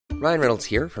Ryan Reynolds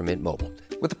here from Mint Mobile.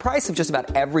 With the price of just about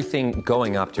everything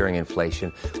going up during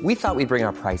inflation, we thought we'd bring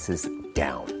our prices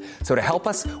down. So to help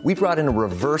us, we brought in a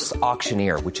reverse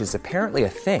auctioneer, which is apparently a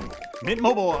thing. Mint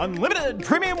Mobile Unlimited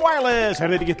Premium Wireless. How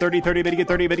to get 30, 30, bit to get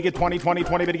 30, bit to get 20, 20,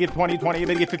 20, bit to get 20, 20,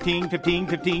 bit to get 15, 15,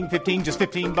 15, 15, just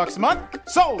 $15 a month?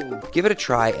 Sold! Give it a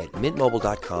try at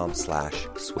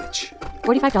mintmobile.com/switch.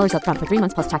 $45 up front for 3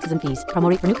 months plus taxes and fees. Promo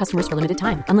rate for new customers for limited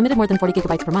time. Unlimited more than 40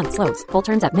 gigabytes per month. Slows full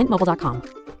terms at mintmobile.com.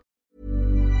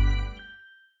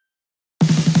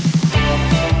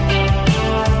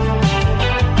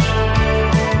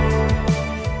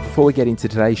 Before we get into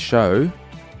today's show,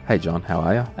 hey John, how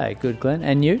are you? Hey, good, Glenn.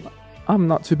 And you? I'm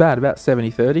not too bad, about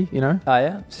 70-30, you know? Oh,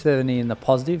 yeah? 70 in the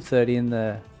positive, 30 in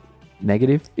the...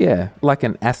 Negative? Yeah, like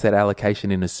an asset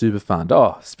allocation in a super fund.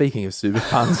 Oh, speaking of super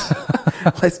funds,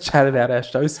 let's chat about our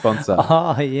show sponsor.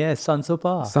 Oh, yeah,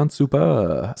 Sunsuper.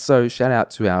 Sunsuper. So shout out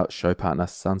to our show partner,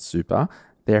 Sunsuper.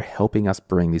 They're helping us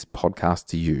bring this podcast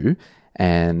to you,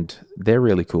 and they're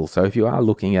really cool. So if you are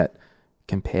looking at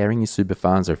comparing your super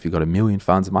funds, or if you've got 1 million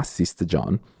funds, my sister,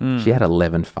 John, she had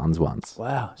 11 funds once.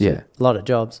 Wow. Yeah. A lot of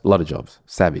jobs. A lot of jobs.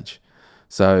 Savage.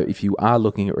 So if you are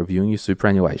looking at reviewing your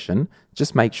superannuation,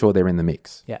 just make sure they're in the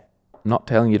mix. Yeah. Not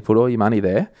telling you to put all your money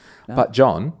there. No. But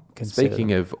John,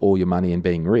 speaking of all your money and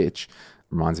being rich,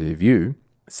 reminds me of you,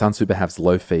 Sunsuper has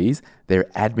low fees. Their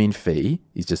admin fee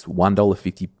is just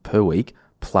 $1.50 per week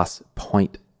plus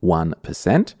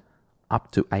 0.1%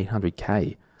 up to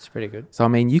 $800K. It's pretty good. So, I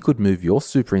mean, you could move your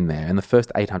super in there and the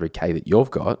first $800K that you've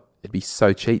got, it'd be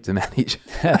so cheap to manage.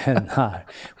 No.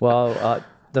 Well,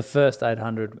 the first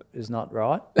 800 is not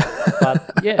right.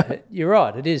 But, yeah, you're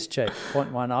right. It is cheap,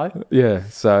 0.10. Yeah.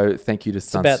 So, thank you to Sunsuper.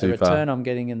 It's about the return I'm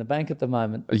getting in the bank at the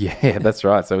moment. Yeah, that's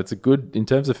right. So, it's a good, in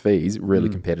terms of fees, really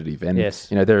competitive. And,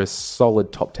 yes, you know, they're a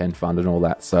solid top 10 fund and all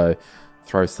that. So,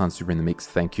 throw Sunsuper in the mix.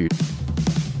 Thank you.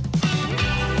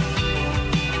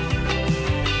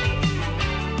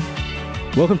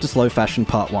 Welcome to Slow Fashion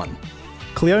Part 1.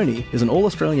 Cleonie is an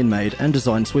all-Australian made and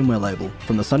designed swimwear label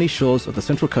from the sunny shores of the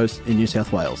Central Coast in New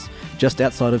South Wales, just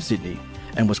outside of Sydney,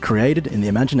 and was created in the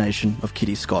imagination of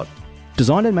Kitty Scott.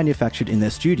 Designed and manufactured in their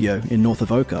studio in north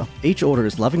of Oka, each order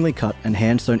is lovingly cut and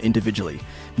hand-sewn individually,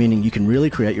 meaning you can really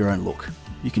create your own look.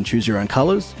 You can choose your own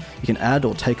colours, you can add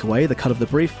or take away the cut of the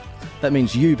brief. That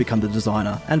means you become the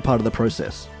designer and part of the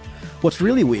process. What's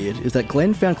really weird is that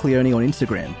Glenn found Cleonie on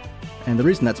Instagram, and the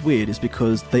reason that's weird is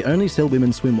because they only sell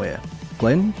women's swimwear.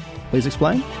 Glenn, please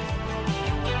explain.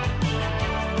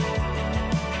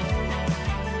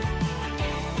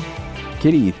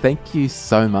 Kitty, thank you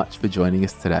so much for joining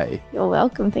us today. You're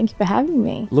welcome. Thank you for having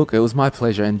me. Look, it was my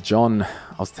pleasure. And John, I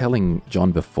was telling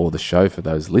John before the show, for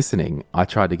those listening, I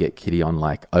tried to get Kitty on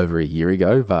like over a year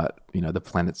ago, but you know, the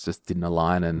planets just didn't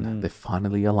align, and they're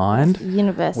finally aligned. The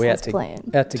universe has planned.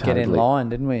 We had to get in line,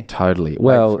 didn't we? Totally.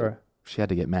 Well, she had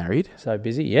to get married. So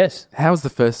busy, yes. How's the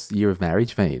first year of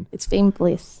marriage been? It's been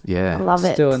bliss. Yeah. I love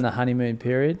it. Still in the honeymoon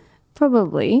period?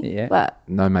 Probably. Yeah. But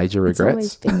no major regrets?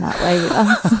 it's always been that way with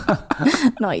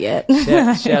us. Not yet.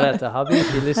 Shout out to hubby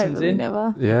if he listens Hopefully in.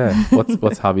 Never. Yeah.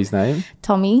 What's hubby's name?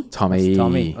 Tommy. What's Tommy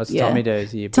do?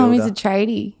 Is he a builder? Tommy's a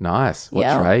tradie. Nice.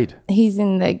 What trade? He's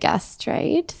in the gas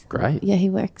trade. Great. Yeah, he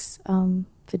works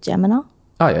for Gemini.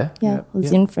 Oh, yeah? Yeah.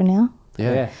 He's in for now.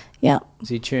 Yeah. Yeah. Does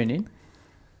he tune in?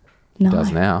 No.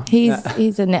 Does now.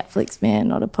 He's a Netflix man,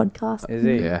 not a podcast. Is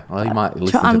he? Yeah. Well, he might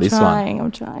listen to this one. I'm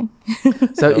trying.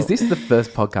 So is this the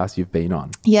first podcast you've been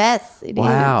on? Yes, it is.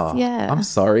 Wow. Yeah. I'm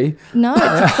sorry. No,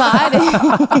 it's exciting.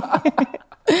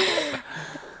 It's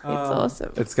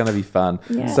awesome. It's going to be fun.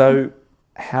 Yeah. So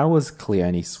how was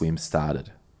Cleonie Swim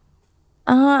started?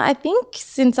 I think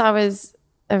since I was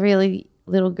a really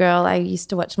little girl, I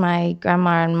used to watch my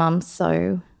grandma and mum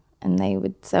sew, and they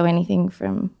would sew anything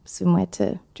from swimwear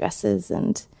to dresses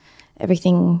and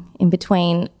everything in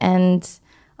between. And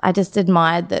I just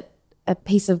admired that a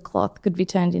piece of cloth could be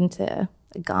turned into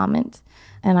a garment.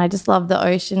 And I just love the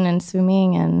ocean and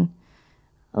swimming, and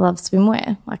I love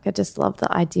swimwear. Like, I just love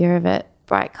the idea of it,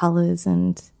 bright colours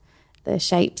and the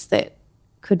shapes that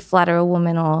could flatter a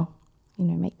woman or, you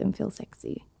know, make them feel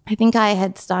sexy. I think I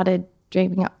had started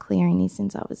dreaming up Cleonie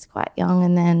since I was quite young,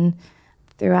 and then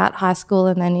throughout high school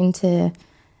and then into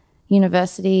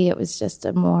university, it was just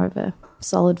more of a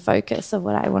solid focus of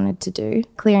what I wanted to do.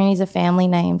 Cleonie is a family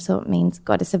name, so it means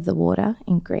goddess of the water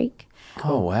in Greek.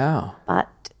 Oh, wow.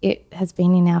 But it has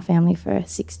been in our family for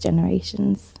 6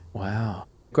 generations. Wow.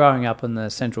 Growing up on the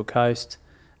Central Coast,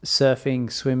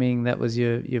 surfing, swimming, that was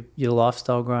your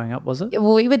lifestyle growing up, was it?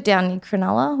 Well, we were down in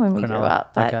Cronulla when we grew Cronulla,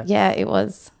 up, but okay. yeah, it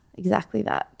was exactly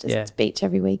that. Just beach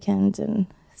every weekend and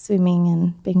swimming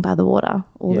and being by the water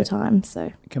all the time.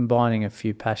 So combining a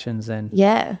few passions then.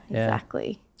 yeah,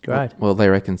 exactly. Great. Well, they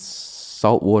reckon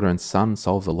salt water and sun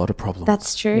solves a lot of problems.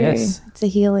 That's true. Yes. It's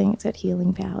got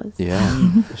healing powers.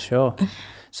 Yeah. For sure.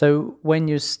 So when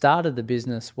you started the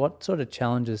business, what sort of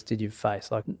challenges did you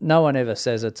face? Like, no one ever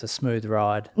says it's a smooth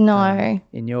ride. No.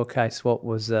 In your case, what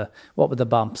were the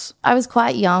bumps? I was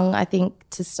quite young, I think,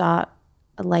 to start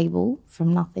a label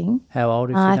from nothing. How old,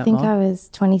 if you I don't think mind? I was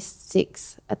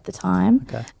 26 at the time.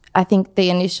 Okay. I think the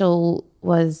initial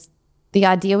was, the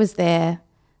idea was there,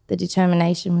 the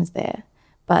determination was there,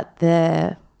 but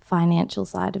the financial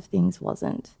side of things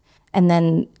wasn't. And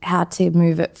then how to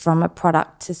move it from a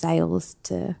product to sales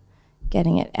to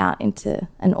getting it out into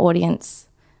an audience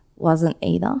wasn't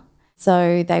either.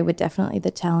 So they were definitely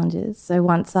the challenges. So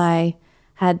once I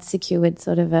had secured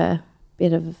sort of a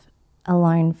bit of a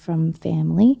loan from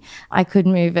family, I could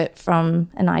move it from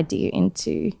an idea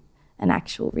into an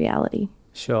actual reality.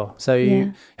 Sure. So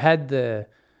you had the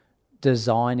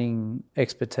designing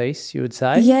expertise, you would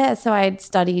say? Yeah, so I had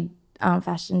studied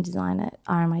fashion design at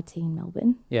RMIT in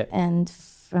Melbourne. Yeah. And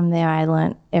from there I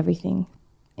learnt everything.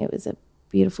 It was a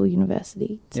beautiful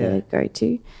university to go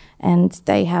to, and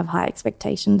they have high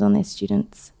expectations on their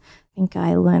students. I think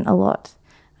I learnt a lot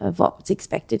of what's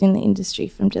expected in the industry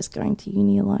from just going to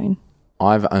uni alone.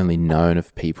 I've only known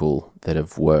of people that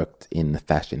have worked in the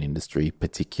fashion industry,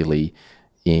 particularly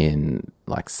in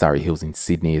like Surrey Hills in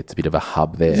Sydney. It's a bit of a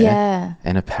hub there. Yeah.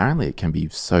 And apparently it can be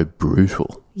so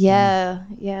brutal.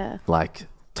 Yeah, Like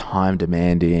time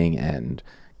demanding and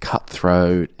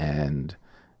cutthroat and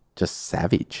just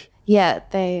savage. Yeah,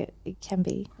 it can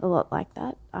be a lot like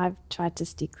that. I've tried to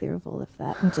steer clear of all of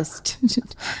that and just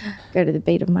go to the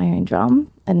beat of my own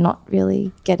drum and not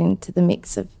really get into the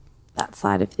mix of that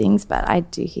side of things. But I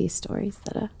do hear stories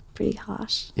that are pretty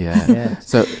harsh. Yeah.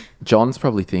 So John's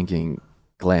probably thinking,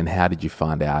 Glenn, how did you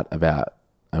find out about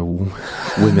a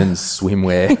women's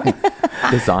swimwear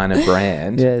designer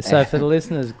brand? Yeah, so for the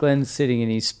listeners, Glenn's sitting in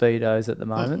his Speedos at the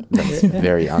moment. That's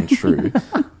very untrue.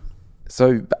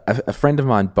 So a friend of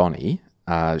mine, Bonnie,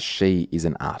 she is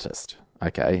an artist,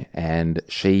 okay? And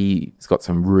she's got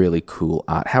some really cool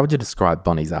art. How would you describe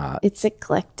Bonnie's art? It's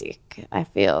eclectic, I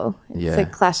feel. It's Yeah. a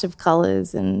clash of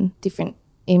colours and different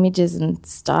images and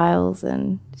styles,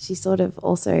 and she sort of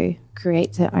also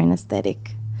creates her own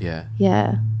aesthetic. Yeah.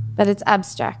 Yeah, but it's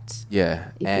abstract Yeah.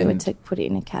 if you were to put it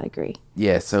in a category.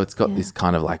 Yeah, so it's got this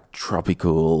kind of like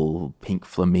tropical pink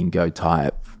flamingo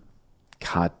type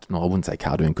I wouldn't say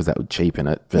cartoon because that would cheapen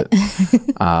it, but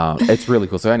it's really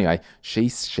cool. So anyway, she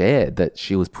shared that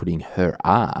she was putting her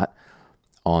art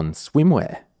on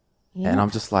swimwear. Yeah. And I'm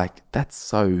just like, that's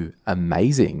so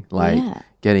amazing. Like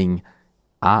getting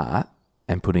art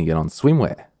and putting it on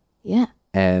swimwear. Yeah.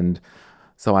 And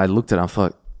so I looked at it and I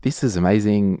thought, this is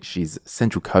amazing. She's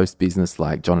Central Coast business.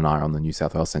 Like John and I are on the New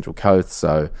South Wales Central Coast.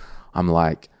 So I'm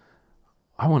like,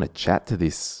 I want to chat to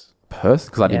this person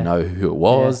because I didn't know who it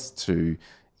was to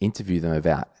interview them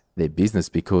about their business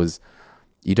because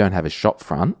you don't have a shop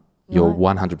front. You're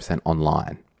 100%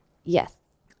 online. Yes.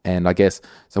 And I guess,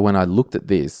 so when I looked at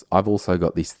this, I've also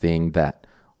got this thing that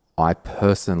I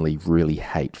personally really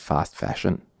hate fast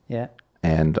fashion. Yeah.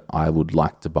 And I would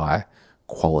like to buy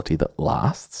quality that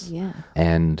lasts. Yeah.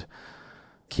 And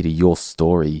Kitty, your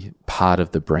story, part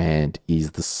of the brand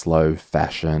is the slow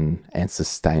fashion and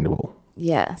sustainable.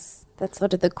 Yes. That's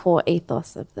sort of the core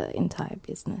ethos of the entire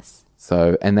business.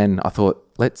 So, and then I thought,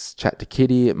 let's chat to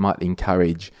Kitty. It might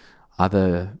encourage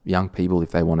other young people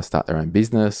if they want to start their own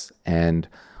business. And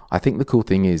I think the cool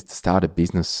thing is to start a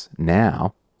business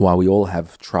now, while we all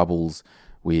have troubles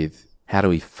with how do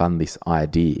we fund this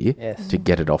idea to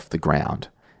get it off the ground.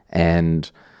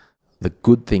 And the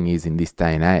good thing is in this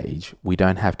day and age, we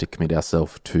don't have to commit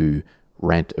ourselves to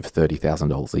rent of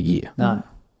 $30,000 a year. No.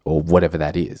 Or whatever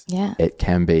that is. Yeah. It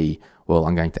can be, well,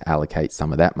 I'm going to allocate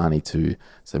some of that money to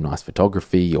some nice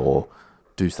photography or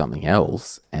do something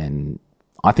else. And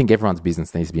I think everyone's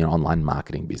business needs to be an online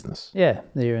marketing business. Yeah,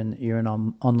 you're in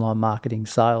online marketing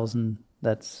sales, and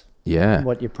that's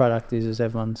what your product is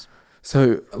everyone's.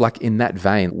 So, like in that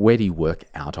vein, where do you work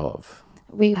out of?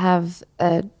 We have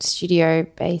a studio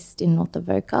based in North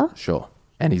Avoca. Sure.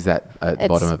 And is that at the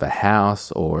bottom of a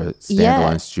house or a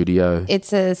standalone studio?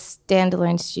 It's a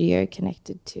standalone studio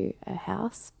connected to a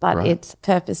house, but it's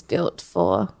purpose-built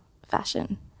for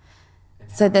fashion.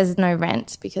 So there's no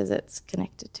rent because it's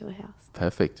connected to a house.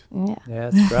 Perfect. Yeah. Yeah,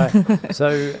 that's great.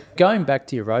 So going back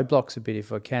to your roadblocks a bit,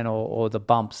 if I can, or the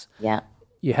bumps. Yeah.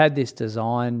 You had this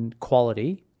design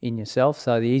quality in yourself.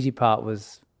 So the easy part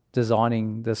was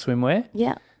designing the swimwear.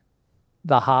 Yeah.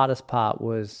 The hardest part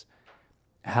was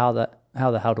how the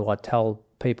hell do I tell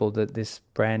people that this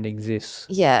brand exists.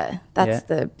 Yeah, that's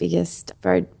the biggest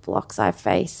roadblocks I've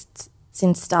faced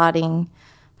since starting,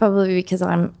 probably because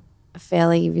I'm a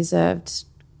fairly reserved,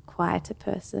 quieter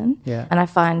person. Yeah. And I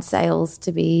find sales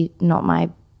to be not my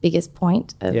biggest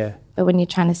point. But when you're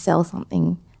trying to sell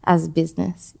something as a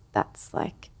business, that's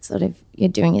like sort of you're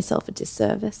doing yourself a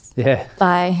disservice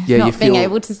by not being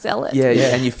able to sell it. Yeah,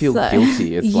 and you feel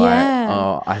guilty. It's like,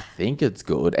 oh, I think it's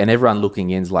good. And everyone looking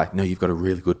in is like, no, you've got a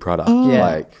really good product.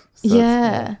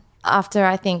 After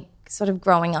I think sort of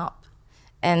growing up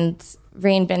and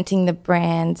reinventing the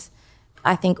brand,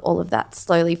 I think all of that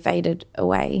slowly faded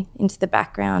away into the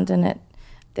background, and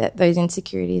those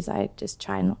insecurities I just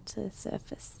try not to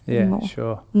surface anymore. Yeah,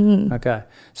 sure. Okay.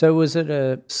 So was it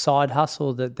a side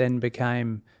hustle that then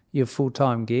became your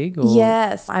full-time gig? Or?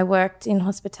 Yes, I worked in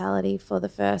hospitality for the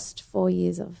first 4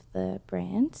 years of the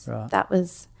brand. Right. That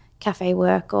was cafe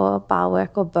work or bar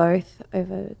work or both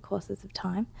over courses of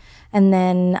time. And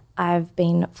then I've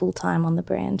been full-time on the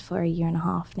brand for 1.5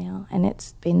 years now, and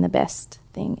it's been the best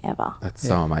thing ever. That's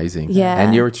so amazing. Yeah.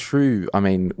 And you're a true, I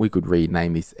mean, we could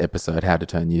rename this episode How to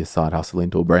Turn Your Side Hustle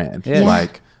into a Brand. Yeah.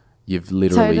 Like you've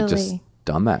literally Totally. just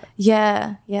done that.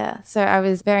 Yeah. So I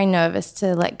was very nervous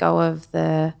to let go of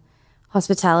the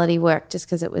hospitality work just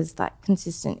because it was that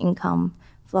consistent income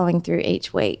flowing through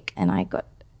each week, and I got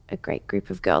a great group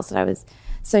of girls that I was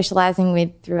socialising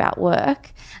with throughout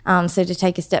work. So to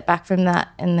take a step back from that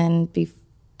and then be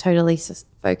totally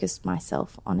focused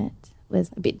myself on it was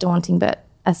a bit daunting, but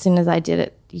as soon as I did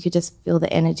it, you could just feel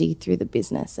the energy through the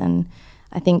business, and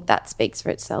I think that speaks for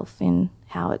itself in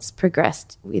how it's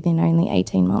progressed within only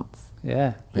 18 months.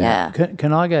 Yeah. Yeah.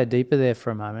 Can I go deeper there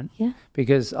for a moment? Yeah.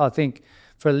 Because I think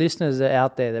for listeners that are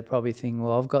out there, they're probably thinking,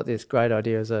 well, I've got this great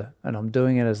idea and I'm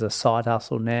doing it as a side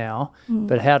hustle now,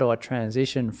 but how do I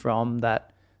transition from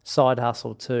that side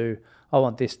hustle to I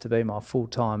want this to be my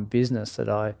full-time business that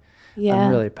I'm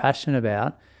really passionate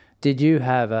about? Did you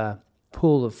have a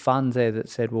pool of funds there that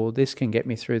said, well, this can get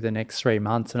me through the next 3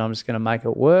 months and I'm just going to make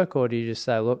it work? Or do you just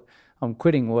say, look, I'm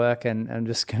quitting work and I'm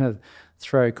just going to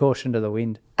throw caution to the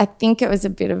wind? I think it was a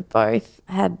bit of both.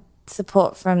 I had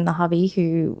support from the hubby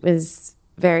who was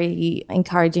very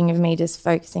encouraging of me just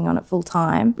focusing on it full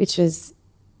time, which was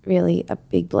really a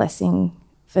big blessing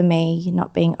for me,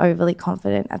 not being overly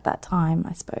confident at that time,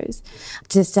 I suppose.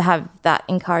 Just to have that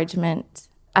encouragement.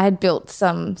 I had built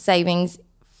some savings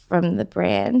from the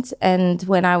brand, and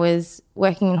when I was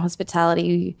working in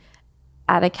hospitality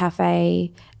at a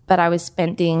cafe, but I was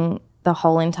spending the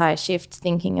whole entire shift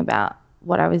thinking about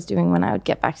what I was doing when I would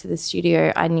get back to the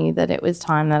studio, I knew that it was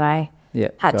time that I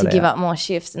had to give up more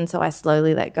shifts, and so I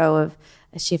slowly let go of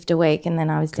a shift a week, and then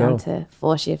I was down to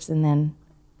 4 shifts and then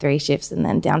 3 shifts and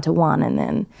then down to 1, and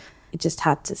then it just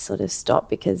had to sort of stop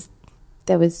because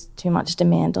there was too much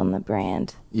demand on the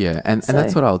brand. Yeah, and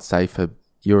that's what I would say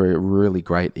you're a really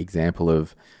great example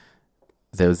of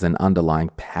there was an underlying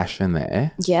passion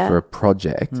there for a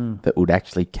project that would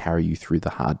actually carry you through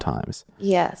the hard times.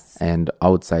 Yes. And I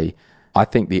would say, I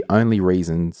think the only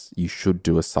reasons you should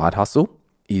do a side hustle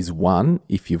is, one,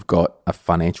 if you've got a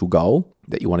financial goal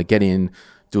that you want to get in,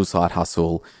 do a side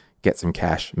hustle, get some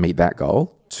cash, meet that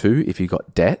goal. 2, if you've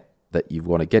got debt that you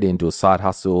want to get in, do a side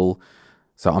hustle.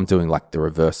 So I'm doing like the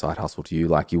reverse side hustle to you,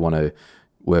 like you want to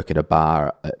work at a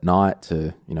bar at night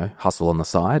to, hustle on the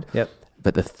side. Yep.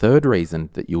 But the third reason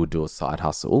that you would do a side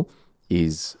hustle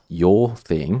is your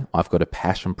thing. I've got a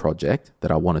passion project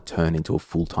that I want to turn into a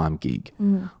full-time gig.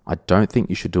 I don't think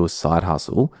you should do a side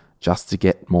hustle just to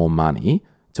get more money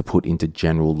to put into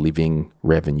general living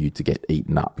revenue to get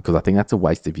eaten up, because I think that's a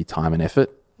waste of your time and effort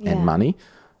and money.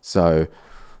 So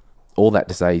all that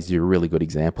to say is you're a really good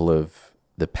example of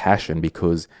the passion,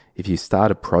 because if you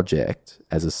start a project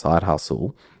as a side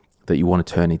hustle that you want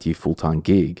to turn into your full-time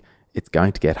gig, it's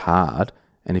going to get hard.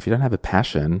 And if you don't have a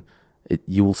passion,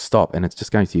 you will stop, and it's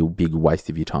just going to be a big waste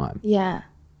of your time. Yeah.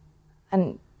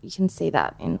 And you can see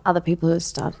that in other people who have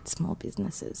started small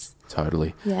businesses.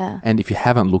 Totally. Yeah. And if you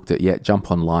haven't looked at it yet,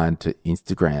 jump online to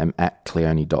Instagram at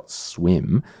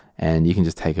cleonie.swim, and you can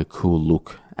just take a cool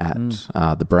look at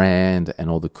the brand and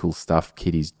all the cool stuff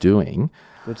Kitty's doing.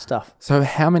 Good stuff. So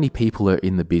how many people are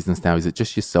in the business now? Is it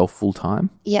just yourself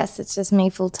full-time? Yes, it's just me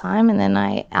full-time, and then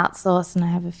I outsource, and I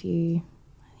have a few,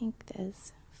 I think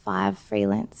there's 5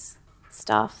 freelance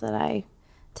staff that I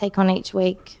take on each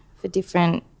week for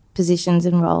different positions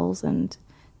and roles and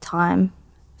time.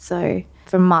 So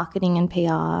from marketing and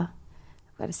PR, I've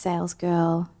got a sales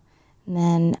girl, and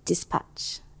then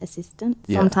dispatch assistant.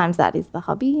 Yeah. Sometimes that is the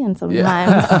hubby, and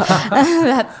sometimes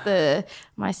that's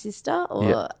my sister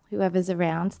or whoever's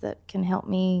around that can help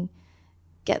me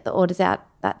get the orders out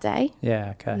that day.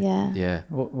 Yeah, okay. Yeah. Yeah.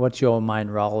 What's your main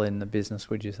role in the business,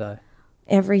 would you say?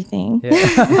 Everything.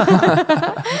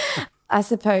 Yeah. I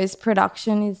suppose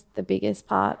production is the biggest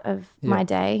part of my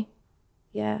day.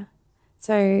 Yeah.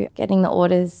 So getting the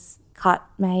orders cut,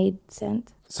 made,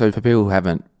 sent. So for people who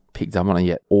haven't picked up on it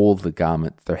yet, all the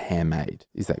garments, they're handmade.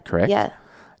 Is that correct? Yeah.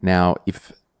 Now,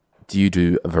 do you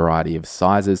do a variety of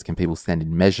sizes? Can people send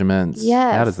in measurements?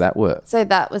 Yes. How does that work? So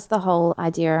that was the whole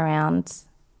idea around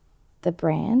the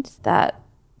brand, that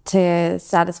to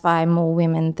satisfy more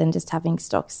women than just having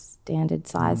stock standard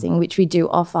sizing, which we do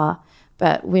offer,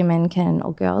 but women can,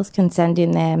 or girls can, send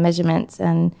in their measurements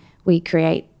and we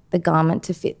create the garment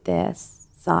to fit their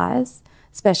size.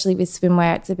 Especially with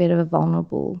swimwear, it's a bit of a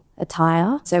vulnerable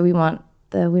attire. So we want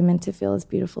the women to feel as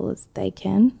beautiful as they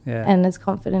can and as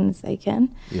confident as they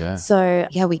can. Yeah. So,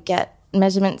 we get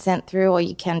measurements sent through, or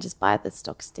you can just buy the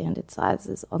stock standard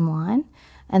sizes online.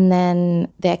 And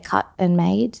then they're cut and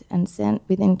made and sent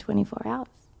within 24 hours.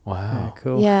 Wow. Yeah,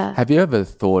 cool. Yeah. Have you ever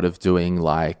thought of doing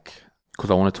because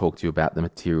I want to talk to you about the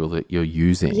material that you're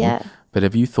using. Yeah. But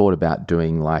have you thought about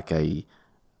doing like a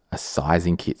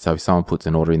sizing kit? So if someone puts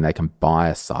an order in, they can buy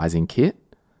a sizing kit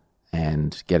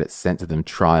and get it sent to them,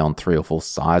 try on 3 or 4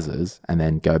 sizes, and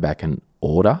then go back and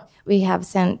order? We have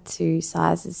sent 2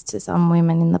 sizes to some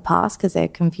women in the past because they're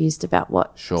confused about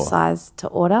what size to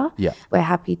order. Yeah. We're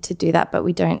happy to do that, but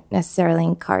we don't necessarily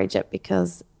encourage it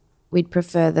because we'd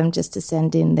prefer them just to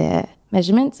send in their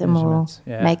measurements and we'll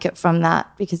make it from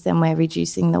that, because then we're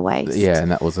reducing the waste. Yeah,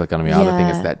 and that was going to be another thing,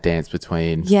 is that dance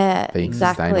between being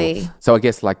sustainable. So I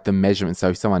guess like the measurement, so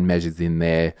if someone measures in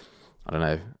their, I don't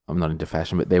know, I'm not into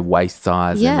fashion, but their waist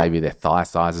size and maybe their thigh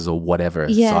sizes or whatever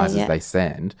sizes they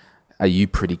send, are you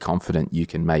pretty confident you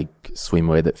can make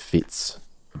swimwear that fits,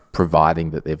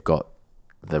 providing that they've got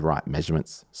the right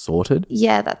measurements sorted?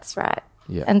 Yeah, that's right.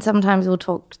 Yeah. And sometimes we'll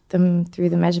talk them through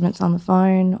the measurements on the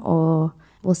phone, or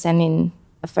we'll send in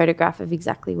a photograph of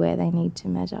exactly where they need to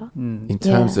measure. In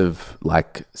terms of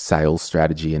like sales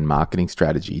strategy and marketing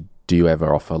strategy, do you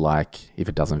ever offer like, if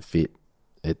it doesn't fit,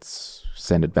 it's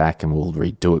send it back and we'll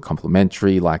redo it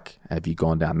complimentary? Like, have you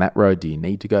gone down that road? Do you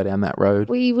need to go down that road?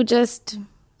 We will just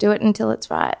do it until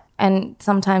it's right. And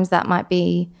sometimes that might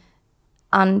be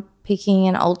unpicking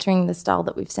and altering the style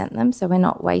that we've sent them, so we're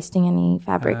not wasting any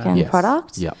fabric and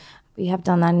product. Yeah. We have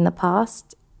done that in the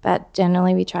past, but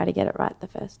generally we try to get it right the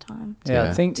first time. Yeah,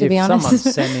 I think to if be honest.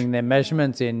 someone's sending their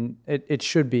measurements in, it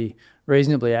should be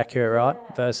reasonably accurate,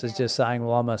 right? Versus just saying,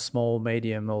 well, I'm a small,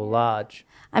 medium or large.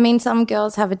 I mean, some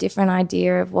girls have a different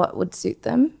idea of what would suit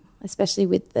them, especially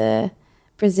with the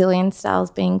Brazilian styles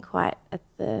being quite at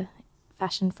the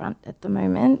fashion front at the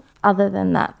moment. Other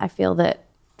than that, I feel that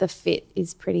the fit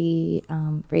is pretty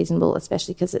reasonable,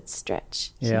 especially because it's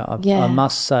stretch. I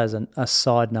must say, as a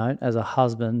side note, as a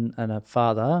husband and a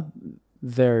father,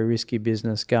 very risky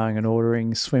business going and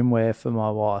ordering swimwear for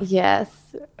my wife. Yes.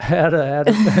 How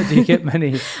do you get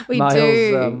many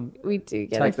males? We do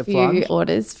get take a the few plunge?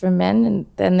 orders from men, and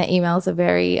then the emails are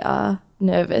very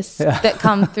nervous that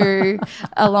come through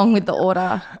along with the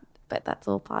order. But that's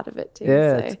all part of it too.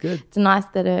 Yeah, so it's good. It's nice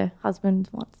that a husband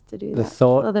wants to do The that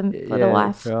thought for the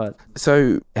wife. Right.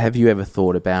 So have you ever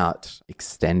thought about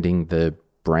extending the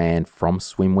brand from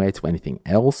swimwear to anything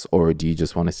else, or do you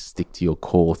just want to stick to your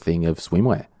core thing of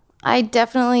swimwear? I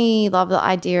definitely love the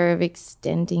idea of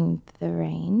extending the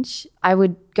range. I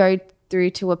would go through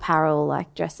to apparel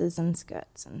like dresses and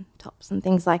skirts and tops and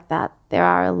things like that. There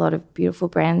are a lot of beautiful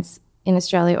brands in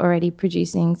Australia already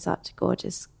producing such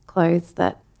gorgeous clothes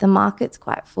that the market's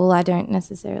quite full. I don't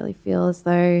necessarily feel as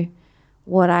though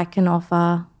what I can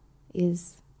offer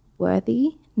is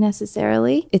worthy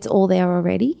necessarily. It's all there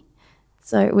already.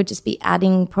 So it would just be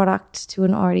adding product to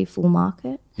an already full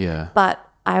market. Yeah. But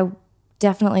I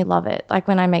definitely love it. Like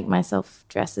when I make myself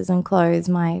dresses and clothes,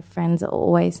 my friends are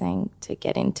always saying to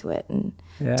get into it and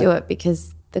do it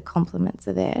because the compliments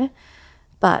are there.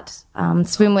 But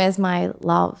swimwear's my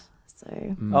love.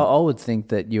 So I would think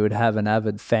that you would have an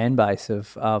avid fan base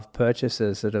of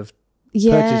purchasers that have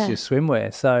purchased your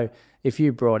swimwear. So if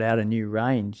you brought out a new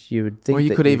range, you would think. Or you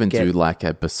that could you'd even do like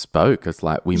a bespoke. It's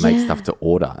like we make stuff to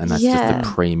order, and that's just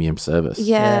a premium service.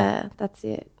 Yeah, that's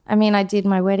it. I mean, I did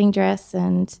my wedding dress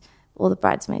and all the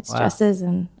bridesmaids' dresses,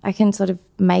 and I can sort of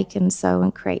make and sew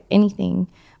and create anything.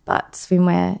 But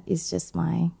swimwear is just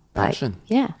my passion.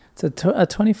 So a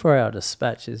 24-hour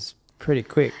dispatch is pretty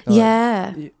quick.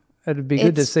 It'd be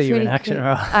good to see you in action, quick.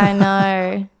 right? I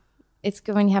know. It's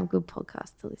good when you have good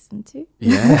podcasts to listen to.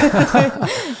 Yeah.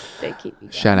 They keep you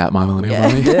going. Shout out my millennial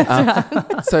mummy.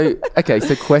 So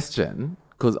question,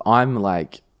 because I'm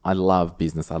like, I love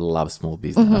business. I love small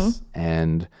business.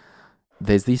 And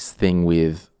there's this thing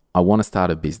with, I want to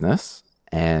start a business,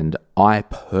 and I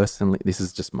personally, this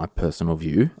is just my personal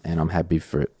view, and I'm happy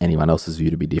for anyone else's view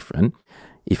to be different.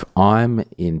 If I'm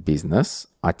in business,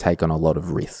 I take on a lot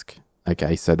of risk.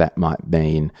 Okay, so that might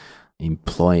mean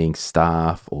employing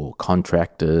staff or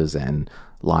contractors and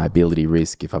liability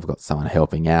risk if I've got someone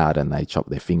helping out and they chop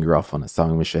their finger off on a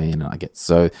sewing machine and I get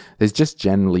so there's just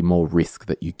generally more risk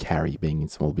that you carry being in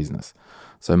small business.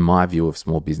 So my view of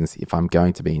small business, if I'm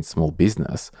going to be in small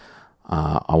business,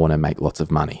 I want to make lots of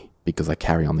money because I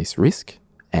carry on this risk,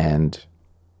 and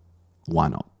why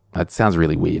not? That sounds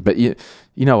really weird, but you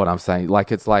know what I'm saying?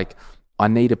 Like, it's like I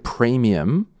need a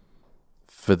premium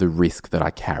for the risk that I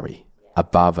carry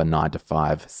above a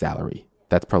 9-to-5 salary.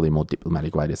 That's probably a more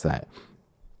diplomatic way to say it.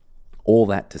 All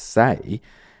that to say,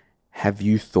 have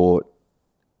you thought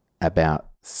about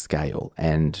scale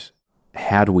and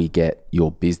how do we get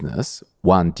your business?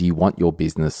 One, do you want your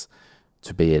business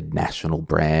to be a national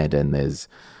brand and there's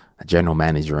a general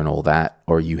manager and all that?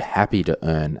 Or are you happy to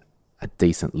earn a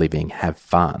decent living, have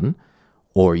fun?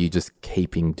 Or are you just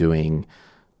keeping doing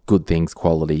good things,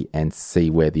 quality, and see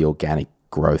where the organic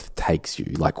growth takes you?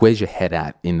 Like, where's your head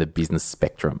at in the business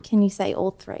spectrum? Can you say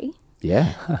all three?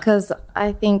 Yeah. Because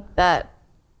I think that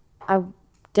I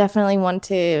definitely want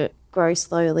to grow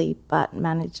slowly but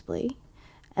manageably.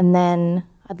 And then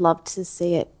I'd love to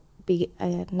see it be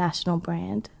a national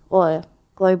brand or a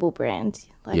global brand,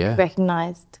 like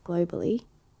recognised globally.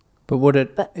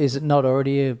 But is it not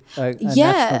already a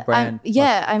national brand?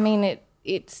 I mean,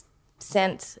 it's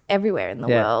sent everywhere in the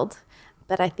world,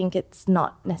 but I think it's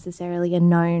not necessarily a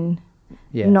known,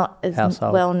 not as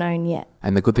household. well known yet.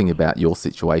 And the good thing about your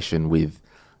situation with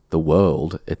the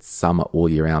world, it's summer all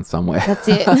year round somewhere. That's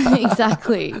it.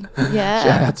 Exactly. Yeah.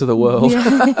 Shout out to the world.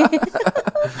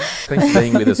 Thanks for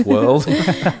being with us, world.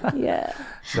 Yeah.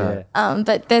 So,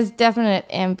 but there's definite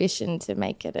ambition to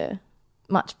make it a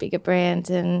much bigger brand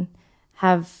and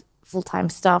have full-time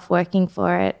staff working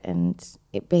for it and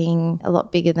it being a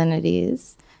lot bigger than it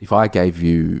is. if I gave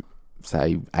you,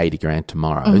 say, 80 grand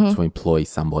tomorrow to employ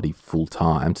somebody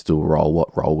full-time to do a role,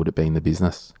 what role would it be in the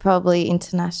business? Probably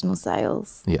international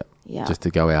sales. Yeah. Yeah. Just to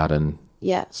go out and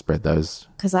spread those.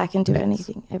 Because I can do nets.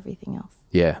 everything else.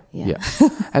 Yeah.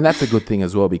 And that's a good thing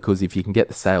as well, because if you can get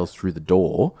the sales through the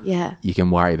door, you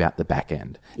can worry about the back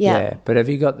end. Yeah. But have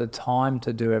you got the time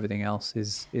to do everything else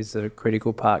is the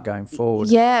critical part going forward.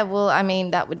 Yeah, well, I mean,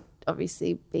 that would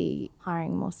obviously be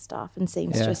hiring more staff and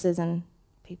seamstresses and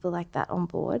people like that on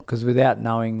board. Because without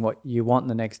knowing what you want in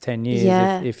the next 10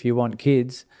 years, if you want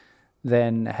kids,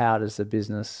 then how does the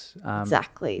business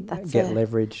exactly that's get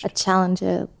leveraged? A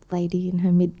challenger lady in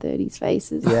her mid-30s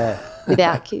faces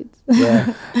without kids.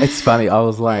 Yeah. It's funny. I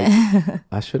was like,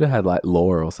 I should have had like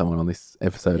Laura or someone on this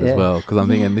episode as well, because I'm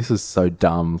thinking this is so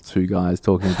dumb, two guys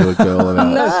talking to a girl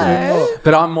about shit.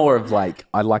 But I'm more of like,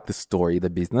 I like the story of the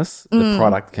business. The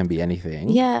product can be anything.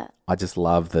 Yeah. I just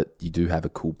love that you do have a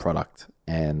cool product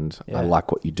and I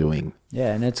like what you're doing.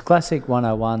 Yeah, and it's classic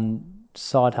 101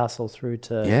 side hustle through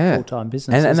to full-time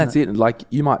business. And that's it. Like,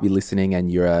 you might be listening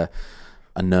and you're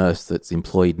a nurse that's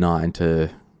employed 9 to,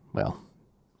 well,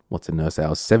 what's a nurse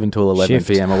hours? 7 to 11 Shift.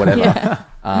 p.m. or whatever.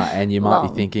 And you might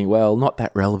be thinking, well, not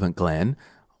that relevant, Glenn.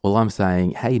 Well, I'm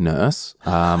saying, hey, nurse,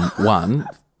 one,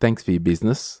 thanks for your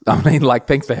business. I mean, like,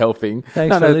 thanks for helping.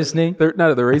 Thanks for listening.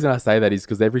 The reason I say that is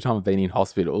because every time I've been in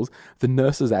hospitals, the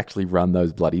nurses actually run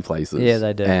those bloody places. Yeah,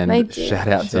 they do. And they do. shout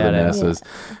out to the nurses,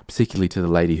 particularly to the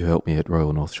lady who helped me at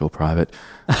Royal North Shore Private.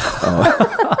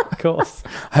 Of course.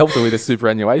 I helped her with a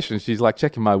superannuation. She's like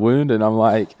checking my wound and I'm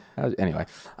like, anyway.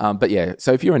 But yeah,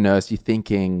 so if you're a nurse, you're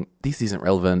thinking this isn't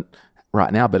relevant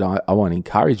right now, but I want to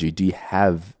encourage you. Do you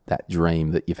have that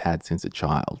dream that you've had since a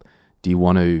child? Do you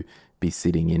want to be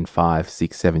sitting in 5,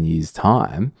 6, 7 years'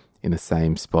 time in the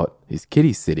same spot as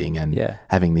Kitty's sitting and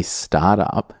having this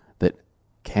startup that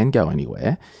can go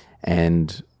anywhere?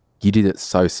 And you did it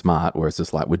so smart where it's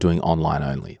just like, we're doing online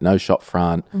only. No shop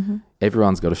front.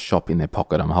 Everyone's got a shop in their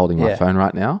pocket. I'm holding my phone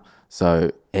right now.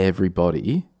 So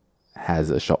everybody has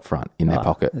a shop front in their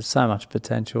pocket. There's so much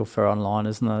potential for online,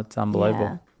 isn't it? It's unbelievable.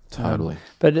 Yeah. Totally.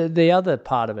 But the other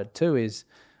part of it too is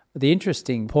the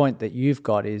interesting point that you've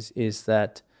got is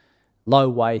that low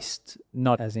waste,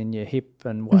 not as in your hip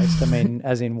and waste, I mean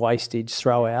as in wastage,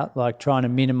 throw out, like trying to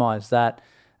minimise that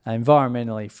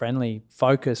environmentally friendly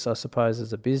focus, I suppose,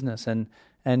 as a business. And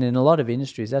in a lot of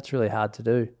industries, that's really hard to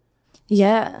do.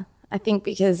 Yeah, I think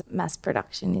because mass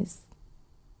production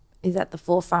is at the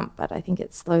forefront, but I think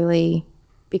it's slowly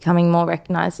becoming more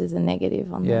recognised as a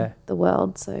negative on the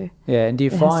world. So and do you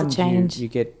find you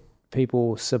get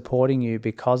people supporting you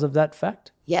because of that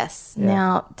fact? Yes,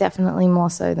 now definitely more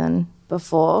so than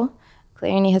before,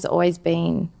 Cleonie has always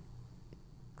been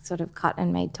sort of cut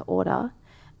and made to order.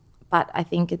 But I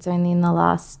think it's only in the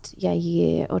last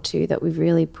year or two that we've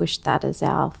really pushed that as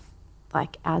our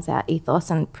ethos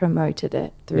and promoted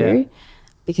it through,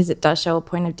 because it does show a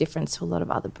point of difference to a lot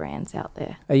of other brands out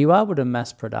there. Are you able to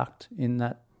mass product in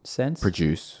that sense?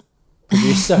 Produce,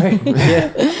 sorry.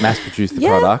 Yeah. mass produce the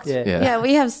product. Yeah,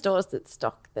 we have stores that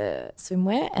stock the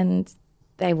swimwear and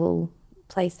they will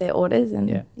place their orders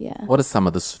and What are some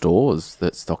of the stores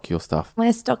that stock your stuff?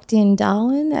 We're stocked in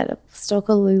Darwin at a store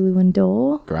called Lulu and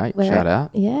Door. Great, We're shout out.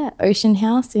 Yeah, Ocean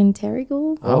House in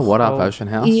Terrigal. Oh, what up, Ocean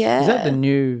House? Yeah. Is that the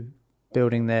new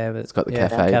building there? It's got the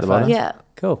cafe at the bottom. Yeah.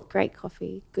 Cool. Great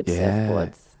coffee, good Yeah.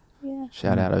 surfboards. Yeah.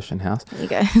 Shout out Ocean House. There you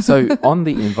go. So on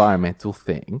the environmental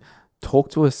thing, talk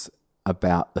to us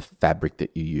about the fabric that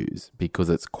you use, because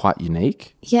it's quite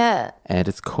unique Yeah. and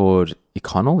it's called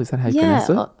Econol. Is that how you pronounce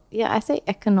it? Yeah, I say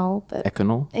Econol, but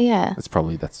Econol? yeah.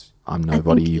 I'm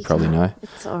nobody, think you probably know.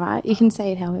 It's all right. You can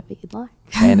say it however you'd like.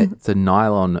 And it's a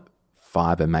nylon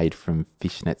fibre made from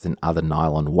fishnets and other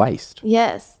nylon waste.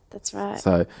 Yes, that's right.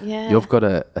 So you've got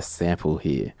a sample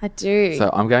here. I do. So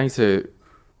I'm going to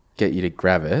get you to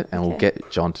grab it and we'll get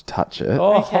John to touch it.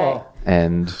 Oh, Okay.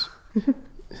 And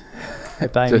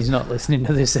hope Amy's not listening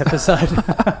to this episode.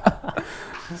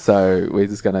 so we're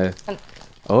just going to...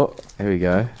 Oh, here we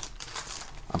go.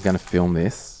 I'm going to film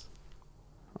this.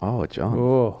 Oh, John.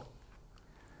 Oh,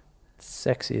 it's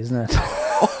sexy, isn't it?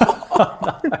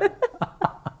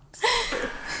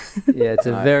 Yeah, it's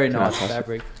a very nice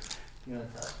fabric.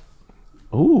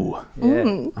 Ooh,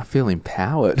 Yeah, I feel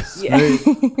empowered.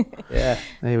 yeah.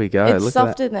 There we go. it's Look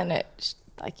softer at that. than it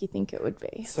like you think it would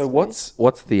be. So what's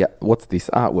this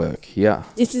artwork here?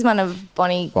 This is one of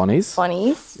Bonnie's?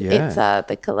 Bonnie's. Yeah. It's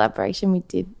the collaboration we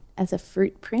did as a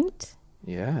fruit print.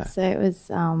 Yeah. So it was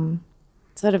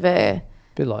sort of a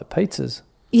Bit like pizzas.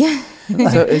 yeah.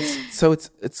 so it's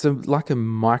like a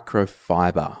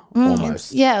microfiber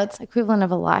almost. It's equivalent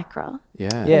of a lycra.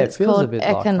 Yeah. Yeah, it It's feels a called bit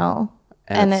like Econol.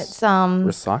 And it's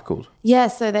recycled.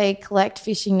 so they collect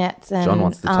fishing nets and John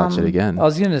wants to touch it again. I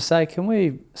was going to say, can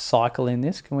we cycle in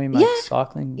this? Can we make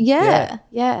cycling? Yeah.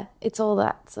 It's all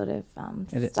that sort of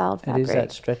styled it fabric. is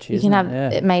that stretchy, You can isn't have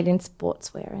it? Yeah. it made in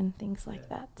sportswear and things like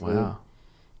that too. Wow.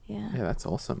 Yeah. Yeah, that's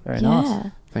awesome. Very Yeah.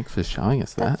 nice. Thanks for showing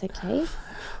us that. That's okay.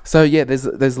 So yeah,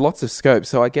 there's lots of scope.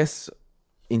 So I guess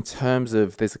in terms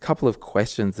of, there's a couple of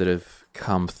questions that have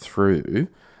come through.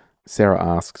 Sarah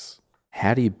asks,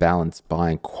 how do you balance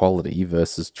buying quality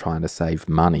versus trying to save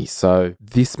money? So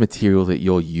this material that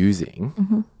you're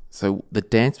using, so the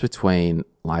dance between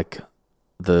like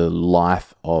the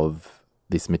life of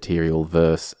this material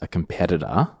versus a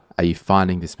competitor, are you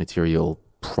finding this material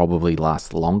probably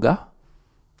lasts longer?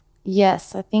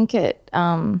 Yes, I think it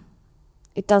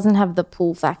doesn't have the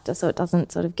pull factor, so it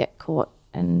doesn't sort of get caught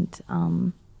and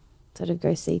sort of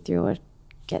go see-through or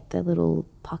get the little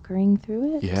puckering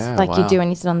through it. Yeah, like you wow. do when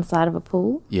you sit on the side of a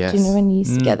pool. Yes. Do you know when you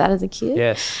used to get that as a kid?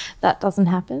 Yes. That doesn't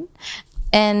happen.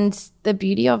 And the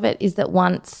beauty of it is that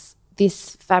once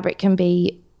this fabric can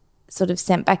be sort of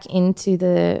sent back into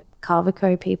the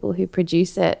Carvico people who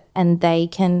produce it, and they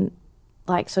can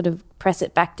like sort of press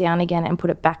it back down again and put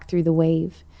it back through the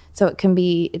weave. So it can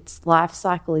be, its life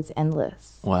cycle is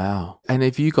endless. Wow. And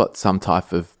have you got some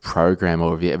type of program,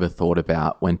 or have you ever thought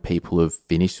about when people have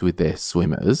finished with their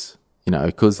swimmers, you know,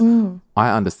 because I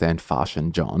understand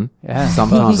fashion, John. Yeah.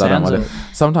 Sometimes I don't Sounds want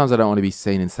to. Sometimes I don't want to be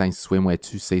seen in saying swimwear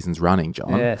 2 seasons running,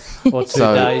 John. Yes. Or 2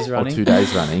 days running. Or 2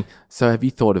 days running. So have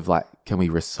you thought of like, can we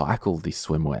recycle this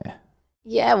swimwear?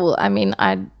 Yeah, well, I mean,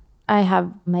 I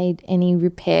have made any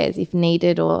repairs if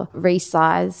needed or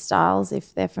resized styles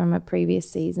if they're from a previous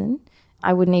season.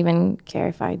 I wouldn't even care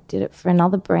if I did it for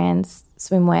another brand's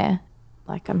swimwear.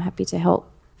 Like, I'm happy to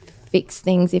help fix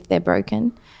things if they're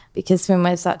broken, because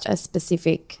swimwear is such a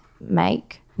specific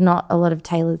make. Not a lot of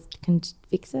tailors can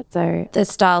fix it. So the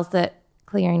styles that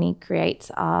Cleonie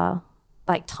creates are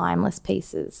like timeless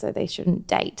pieces, so they shouldn't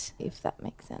date, if that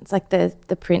makes sense. Like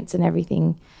the prints and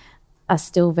everything are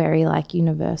still very like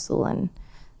universal and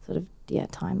sort of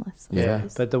timeless. I Yeah.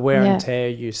 suppose. But the wear and tear,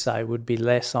 you say, would be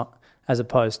less on, as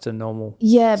opposed to normal.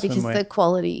 Yeah, because swimwear. the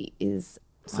quality is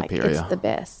Superior. Like, it's the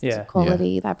best Yeah.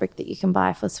 quality fabric that you can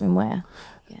buy for swimwear.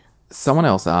 Yeah. Someone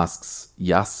else asks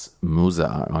Yas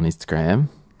Musa on Instagram,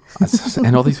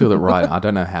 and all these people that write, I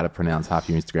don't know how to pronounce half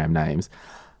your Instagram names.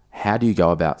 How do you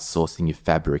go about sourcing your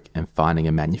fabric and finding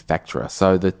a manufacturer?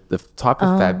 So the type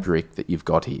of fabric that you've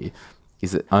got here,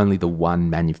 is it only the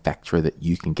one manufacturer that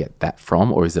you can get that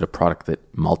from, or is it a product that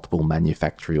multiple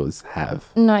manufacturers have?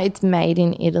 No, it's made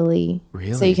in Italy. So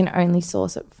Really? you can only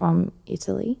source it from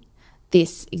Italy.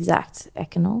 this exact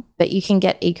Econol. But you can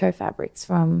get eco fabrics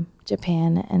from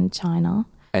Japan and China.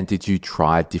 And did you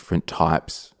try different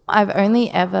types? I've only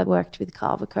ever worked with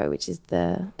Carvico, which is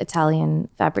the Italian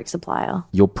fabric supplier.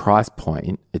 Your price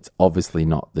point, it's obviously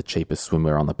not the cheapest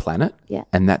swimwear on the planet. Yeah.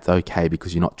 And that's okay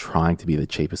because you're not trying to be the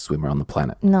cheapest swimmer on the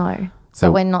planet. No. So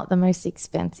but we're not the most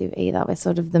expensive either. We're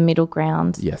sort of the middle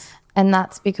ground. Yes. And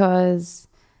that's because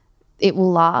it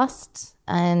will last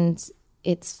and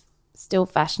it's still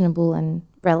fashionable and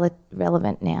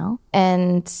relevant now.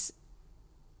 And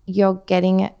you're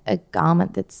getting a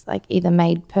garment that's like either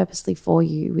made purposely for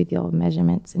you with your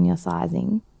measurements and your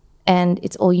sizing, and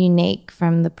it's all unique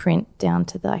from the print down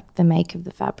to the make of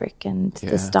the fabric and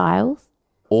the styles.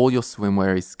 All your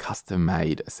swimwear is custom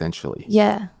made, essentially.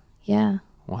 Yeah.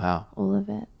 Wow. All of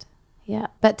it. Yeah.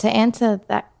 But to answer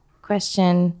that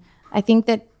question, I think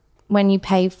that when you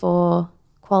pay for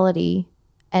quality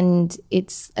and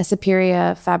it's a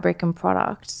superior fabric and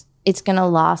product, it's going to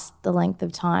last the length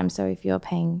of time. So if you're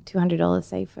paying $200,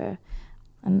 say, for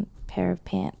a pair of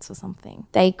pants or something,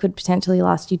 they could potentially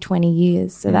last you 20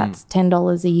 years. So that's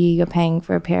 $10 a year you're paying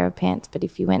for a pair of pants. But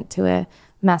if you went to a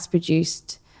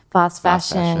mass-produced fast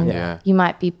fashion, you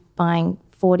might be buying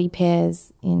 40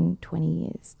 pairs in 20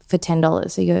 years for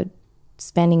 $10. So you're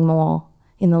spending more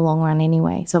in the long run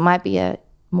anyway. So it might be a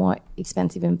more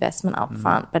expensive investment up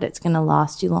front, but it's going to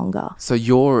last you longer. So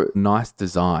your nice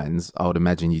designs, I would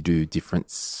imagine you do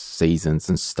different seasons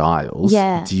and styles.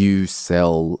 Yeah. Do you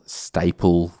sell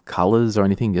staple colours or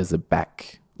anything as a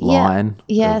back line?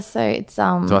 Yeah, so it's...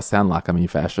 Do I sound like I'm in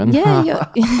fashion?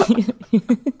 Yeah,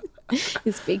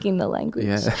 you're speaking the language.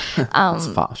 Yeah, it's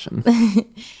fashion.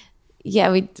 Yeah,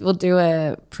 we'll do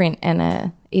a print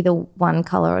and either one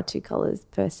colour or two colours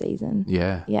per season.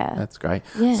 Yeah. That's great.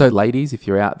 Yeah. So ladies, if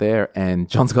you're out there and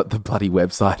John's got the bloody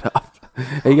website up,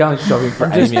 are you going shopping for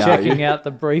Just Amy? checking out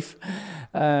the brief.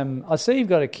 I see you've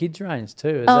got a kids range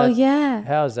too. Yeah.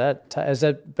 How is that? Has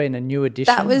that been a new